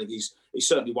goalkeeper. I think he's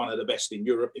certainly one of the best in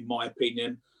Europe, in my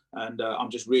opinion. And I'm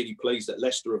just really pleased that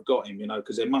Leicester have got him.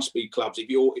 Because there must be clubs. If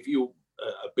you're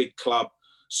a big club,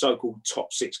 so-called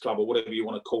top six club, or whatever you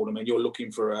want to call them, and you're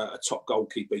looking for a top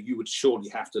goalkeeper, you would surely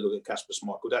have to look at Kasper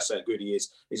Schmeichel. That's how good he is.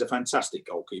 He's a fantastic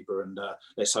goalkeeper, and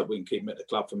let's hope we can keep him at the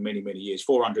club for many, many years.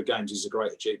 400 games is a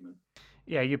great achievement.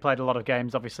 Yeah, you played a lot of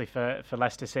games, obviously, for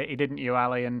Leicester City, didn't you,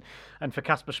 Ali? And for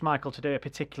Kasper Schmeichel to do it,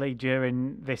 particularly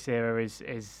during this era,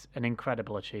 is an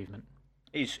incredible achievement.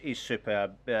 He's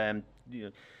superb.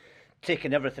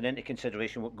 Taking everything into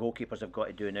consideration, what goalkeepers have got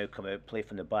to do now, come out, play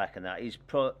from the back, and that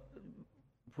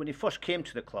when he first came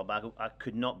to the club, I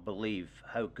could not believe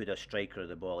how good a striker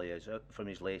the ball is from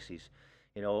his laces.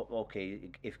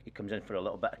 If he comes in for a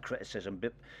little bit of criticism,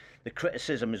 but the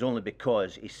criticism is only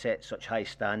because he set such high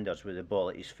standards with the ball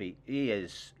at his feet. He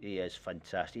is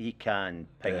fantastic. He can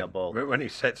ping a ball. When he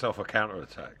sets off a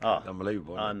counter-attack,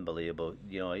 unbelievable. Unbelievable.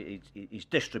 His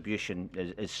distribution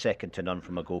is second to none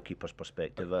from a goalkeeper's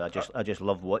perspective. I just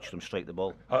love watching him strike the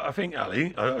ball. I think,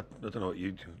 Ali, I don't know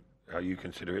how you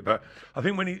consider it, but I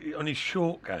think when he on his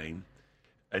short game,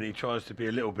 and he tries to be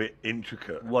a little bit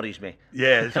intricate. Worries me.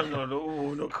 Yeah, something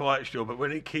like, not quite sure, but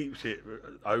when he keeps it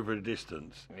over the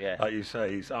distance, like you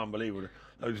say, it's unbelievable.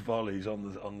 Those volleys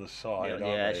on the side.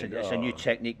 It's a new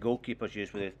technique goalkeepers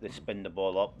use, where they spin the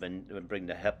ball up and bring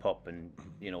the hip up and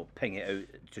ping it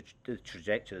out. The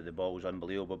trajectory of the ball was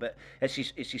unbelievable. But it's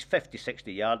his 50,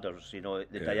 60 yarders.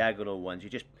 The diagonal ones. He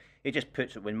just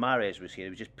puts it. When Mahrez was here, he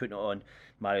was just putting it on.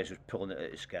 Mahrez was pulling it out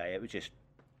of the sky. It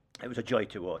was a joy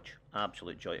to watch.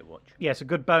 Absolute joy to watch. Yeah, it's a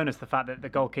good bonus, the fact that the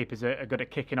goalkeepers are good at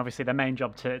kicking. Obviously, their main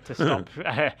job to stop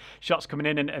shots coming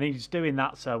in, and he's doing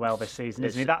that so well this season,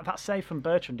 isn't he? That save from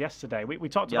Bertrand yesterday, we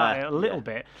talked about it a little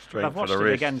bit. But I've watched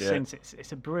it again since.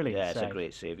 It's a brilliant save. It's a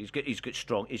great save. He's got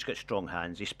strong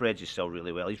hands. He spreads himself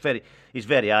really well. He's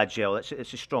very agile. It's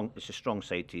a strong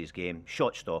side to his game.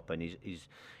 Shot stopping.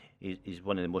 He's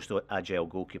one of the most agile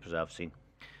goalkeepers I've seen.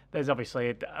 There's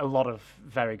obviously a lot of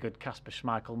very good Kasper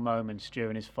Schmeichel moments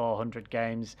during his 400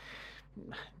 games.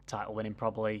 Title winning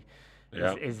probably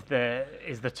is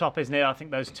the top, isn't it? I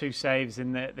think those two saves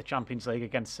in the Champions League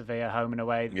against Sevilla, home and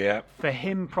away. Yeah. For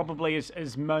him, probably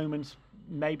as moments,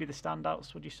 maybe the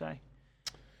standouts. Would you say?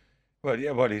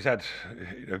 Well, he's had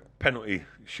penalty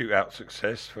shootout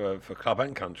success for club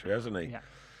and country, hasn't he?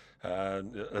 Yeah.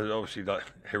 Obviously, like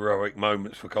heroic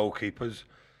moments for goalkeepers.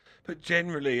 But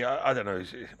generally, I don't know.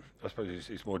 I suppose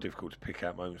it's more difficult to pick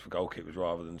out moments for goalkeepers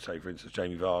rather than, say, for instance,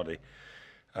 Jamie Vardy.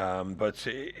 But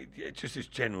it just his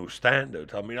general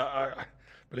standard. I mean, I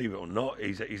believe it or not,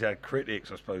 he's had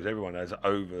critics. I suppose everyone has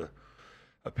over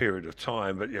a period of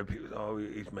time. But people,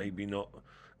 he's maybe not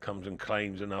comes and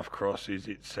claims enough crosses,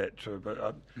 etc.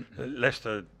 But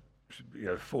Leicester,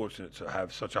 fortunate to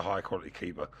have such a high quality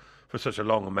keeper for such a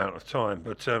long amount of time.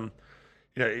 But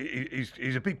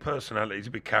he's a big personality. He's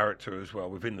a big character as well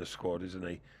within the squad, isn't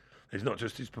he? It's not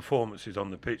just his performances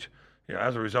on the pitch.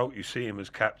 As a result, you see him as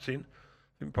captain.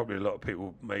 I think probably a lot of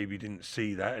people maybe didn't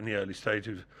see that in the early stage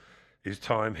of his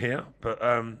time here. But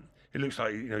it looks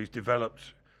like he's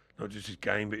developed not just his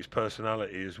game but his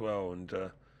personality as well. And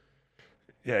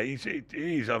he's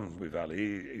with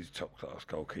Ali. He's a top class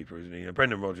goalkeeper, isn't he?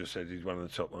 Brendan Rodgers said he's one of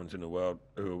the top ones in the world.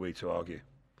 Who are we to argue?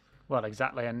 Well,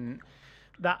 exactly, and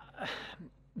that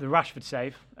the Rashford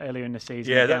save earlier in the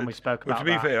season. Again, we spoke about. To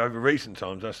be fair, over recent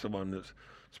times, that's the one that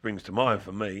springs to mind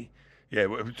for me. Yeah,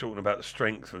 we're talking about the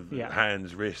strength of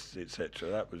hands, wrists, etc.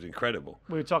 That was incredible.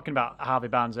 We were talking about Harvey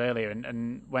Barnes earlier,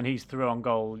 and when he's through on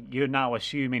goal, you're now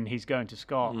assuming he's going to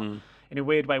score. In a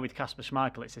weird way, with Kasper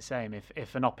Schmeichel, it's the same.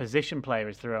 If an opposition player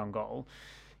is through on goal,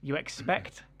 You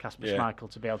expect Kasper Schmeichel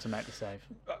to be able to make the save?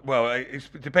 Well, it's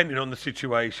depending on the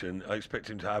situation. I expect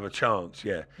him to have a chance.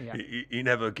 Yeah. You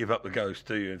never give up the ghost,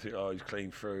 do you? And think, oh, he's clean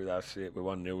through. That's it. We're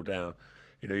 1-0 down.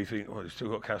 You think, well, you've still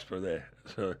got Kasper there.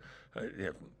 So,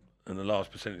 and the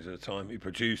last percentage of the time he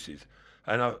produces,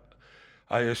 and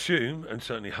I assume and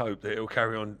certainly hope that he'll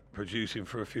carry on producing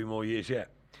for a few more years yet.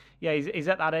 Yeah, he's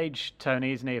at that age,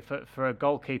 Tony, isn't he? For a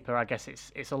goalkeeper, I guess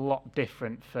it's a lot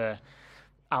different for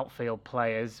outfield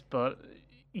players, but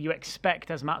you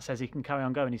expect, as Matt says, he can carry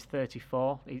on going. He's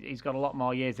 34. He's got a lot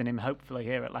more years in him, hopefully,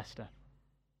 here at Leicester.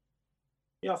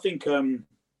 Yeah, I think if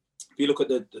you look at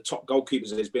the top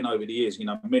goalkeepers there's been over the years,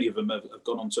 many of them have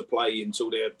gone on to play until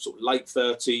their sort of late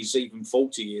 30s, even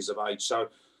 40 years of age. So,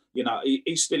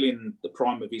 he's still in the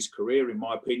prime of his career, in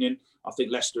my opinion. I think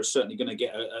Leicester is certainly going to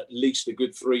get at least a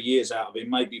good 3 years out of him,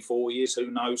 maybe 4 years, who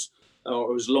knows,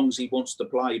 or as long as he wants to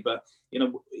play. But,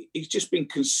 he's just been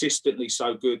consistently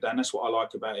so good, and that's what I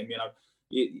like about him.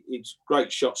 It's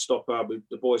great shot stopper.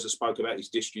 The boys have spoke about his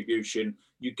distribution.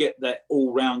 You get that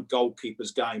all-round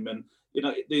goalkeeper's game, and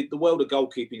the world of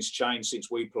goalkeeping's changed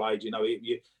since we played.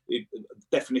 The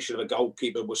definition of a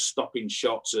goalkeeper was stopping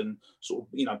shots and sort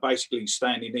of, basically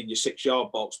standing in your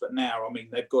 6-yard box. But now,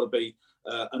 they've got to be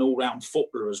an all-round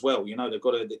footballer as well. They've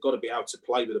got to be able to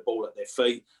play with the ball at their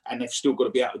feet, and they've still got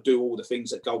to be able to do all the things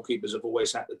that goalkeepers have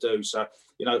always had to do. So,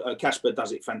 Kasper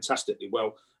does it fantastically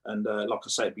well. And like I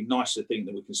say, it'd be nice to think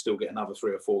that we can still get another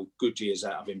 3 or 4 good years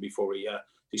out of him before he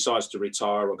decides to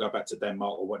retire or go back to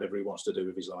Denmark or whatever he wants to do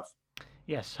with his life.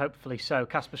 Yes, hopefully so.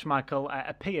 Kasper Schmeichel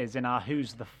appears in our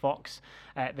Who's the Fox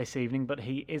this evening, but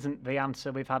he isn't the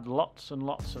answer. We've had lots and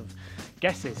lots of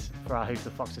guesses for our Who's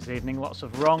the Fox this evening. Lots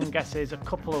of wrong guesses, a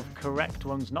couple of correct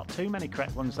ones, not too many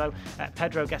correct ones though.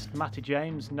 Pedro guessed Matty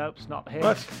James. Nope, it's not him.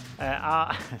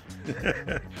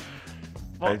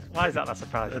 Why is that a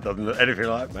surprise? It doesn't look anything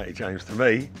like Matty James to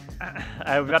me.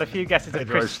 We've had a few guesses.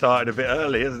 Pedro started a bit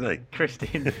early, hasn't he?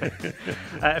 Christine.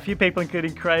 A few people,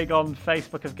 including Craig on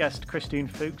Facebook, have guessed Christine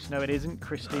Fuchs. No, it isn't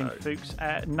Christine Fuchs.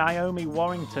 Naomi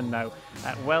Warrington, no.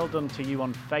 Well done to you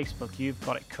on Facebook. You've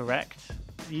got it correct.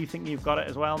 Do you think you've got it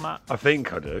as well, Matt? I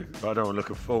think I do, but I don't want to look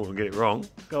a fool and get it wrong.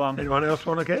 Go on. Anyone else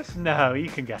want to guess? No, you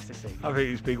can guess this evening. I think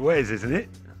it's Big Wes, isn't it?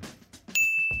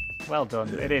 Well done.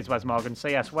 Yeah. It is Wes Morgan. So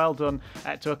yes, well done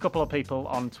to a couple of people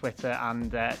on Twitter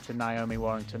and to Naomi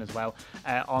Warrington as well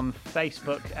on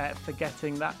Facebook for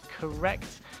getting that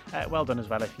correct. Well done as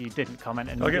well if you didn't comment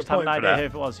and you just had an idea who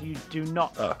it was. You do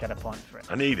not get a point for it.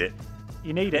 I need it.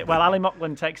 You need it. Well, Ali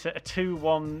Mocklin takes a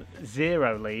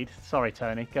 2-1-0 lead. Sorry,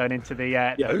 Tony, going into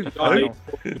the final.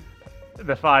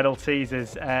 The final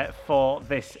teasers for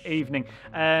this evening.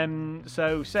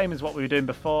 So same as what we were doing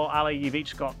before, Ali, you've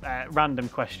each got random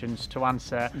questions to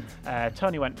answer.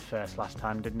 Tony went first last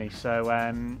time, didn't he? So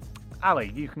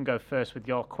Ali, you can go first with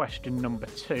your question number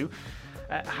 2.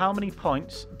 How many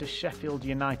points does Sheffield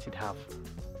United have?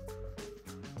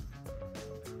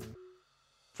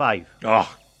 5.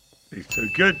 Oh, he's too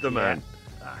good, the man.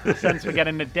 I sense we're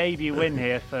getting a debut win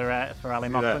here for Ali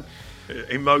Mocklin.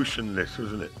 Emotionless,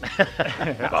 wasn't it?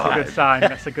 That's a good sign.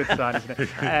 That's a good sign, isn't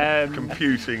it?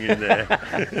 Computing in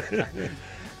there.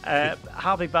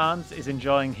 Harvey Barnes is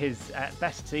enjoying his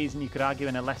best season, you could argue,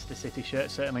 in a Leicester City shirt,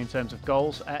 certainly in terms of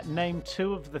goals. Name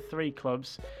 2 of the 3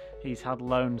 clubs he's had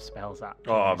loan spells at.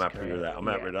 Oh, I'm happy with that. I'm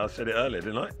happy with that. I said it earlier,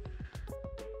 didn't I?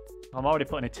 I'm already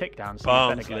putting a tick down. So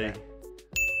Barnsley,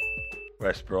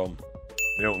 West Brom,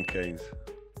 Milton Keynes.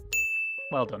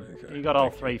 Well done. Okay. You got all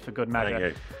 3 for good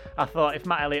measure. I thought if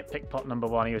Matt Elliott picked pot number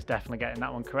 1, he was definitely getting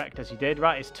that one correct, as you did.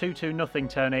 Right, it's 2-0,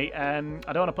 Tony. I don't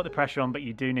want to put the pressure on, but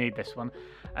you do need this one.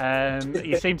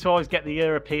 You seem to always get the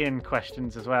European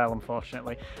questions as well,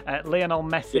 unfortunately. Lionel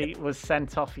Messi was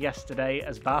sent off yesterday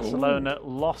as Barcelona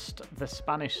lost the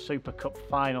Spanish Super Cup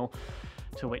final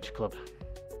to which club?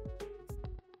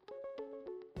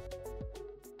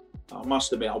 I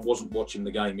must admit, I wasn't watching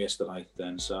the game yesterday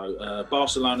then. So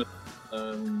Barcelona,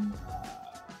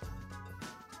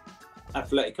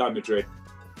 Atletico Madrid.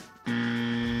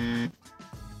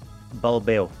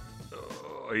 Bilbao.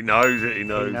 Oh, he knows it. He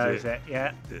knows it.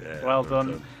 Yeah. Well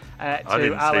done. To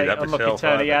Ali, unlucky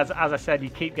Tony. As I said, you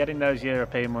keep getting those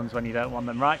European ones when you don't want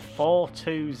them. Right,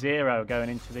 4-2-0 going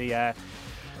into the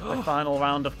final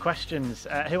round of questions.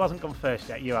 Who hasn't gone first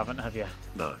yet? You haven't, have you?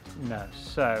 No.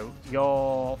 So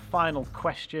your final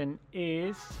question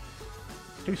is: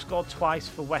 who scored twice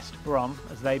for West Brom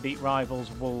as they beat rivals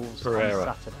Wolves Pereira.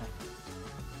 on Saturday?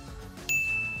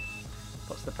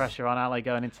 Puts the pressure on Ali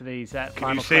going into these final questions.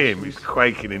 Can you see him? He's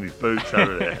quaking in his boots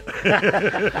over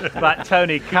there. Right,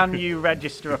 Tony, can you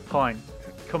register a point?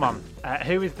 Come on.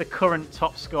 Who is the current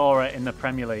top scorer in the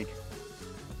Premier League?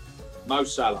 Mo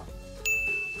Salah.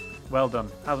 Well done.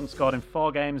 Hasn't scored in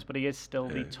 4 games, but he is still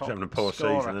the top He's having a poor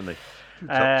scorer. season, isn't he?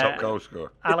 Top goal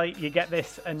scorer. Ali, you get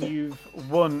this, and you've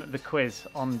won the quiz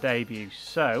on debut.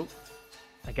 So,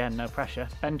 again, no pressure.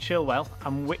 Ben Chilwell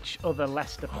and which other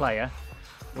Leicester player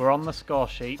were on the score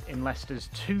sheet in Leicester's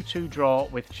 2-2 draw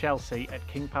with Chelsea at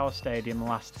King Power Stadium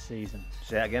last season?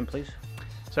 Say that again, please.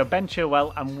 So Ben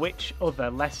Chilwell and which other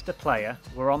Leicester player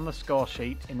were on the score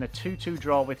sheet in the 2-2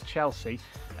 draw with Chelsea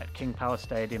at King Power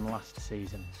Stadium last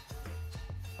season?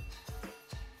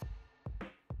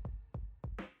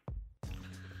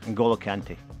 N'Golo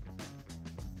Kante.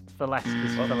 For Leicester.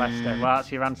 For Leicester. Well,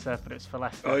 that's your answer, but it's for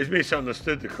Leicester. Oh, he's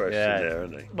misunderstood the question there,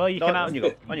 hasn't he? Well, you can have.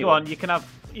 Go on. You can have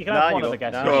one of the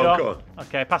guesses. Go on, go on.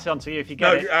 Okay, pass it on to you if you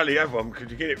get it. No, Ali, have one, because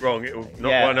you get it wrong, it'll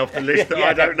knock one off the list that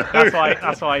I don't know.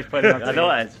 That's why he's putting it on to you. I know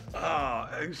it is.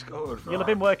 Who scored? You'll have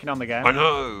been working on the game. I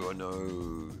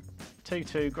know.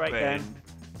 2-2, great game.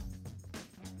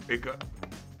 It's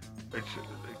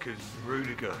because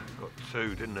Rudiger got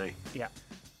 2, didn't he? Yeah.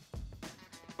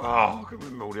 Oh, I can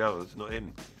remember all the others, not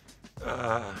him.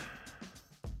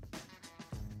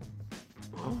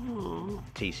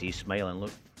 TC smiling,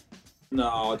 look.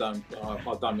 No, I don't think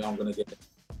I'm going to get it.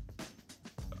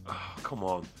 Oh, come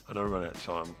on. I don't run out of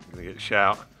time. I'm going to get a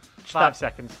shout. 5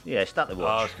 seconds. Yeah, start the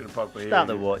watch. Oh, it's going to bug me. Start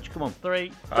the watch. Come on.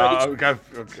 3. I'm going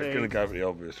to go for the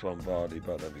obvious one, Vardy,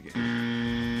 but I don't think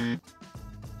it.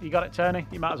 You got it, Tony?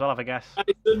 You might as well have a guess.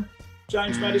 Madison?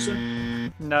 James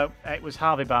Madison? No, it was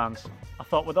Harvey Barnes. I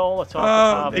thought with all the talk of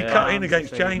Harvey he Barnes cut in against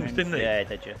this James, evening, didn't he? Yeah,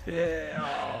 did you?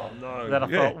 Yeah, oh no. Then I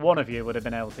thought one of you would have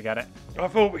been able to get it. I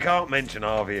thought we can't mention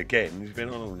Harvey again. He's been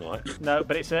on all night. No,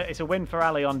 but it's a win for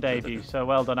Ali on debut, so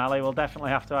well done, Ali. We'll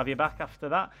definitely have to have you back after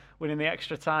that. Winning the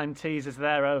extra time teasers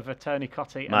there over Tony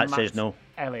Cottee and Matt Matt says no.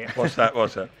 Elliott. What's that?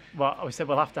 Well, we said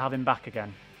we'll have to have him back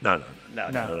again. No.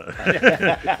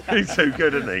 He's too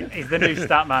good, isn't he? He's the new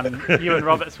stat man. Ewan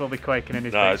Roberts will be quaking in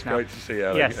his No, boots it's now. great to see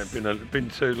Ali. Yes. It's been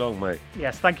too long, mate.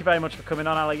 Yes, thank you very much for coming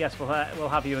on, Ali. Yes, we'll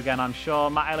have you again, I'm sure.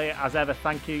 Matt Elliott, as ever,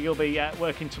 thank you. You'll be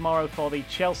working tomorrow for the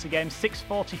Chelsea game,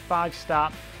 6:45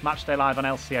 start, Matchday Live on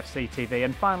LCFC TV.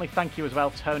 And finally, thank you as well,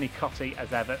 Tony Cottee,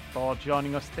 as ever, for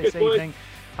joining us this evening.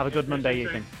 Have a good Monday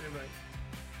evening. See you, mate.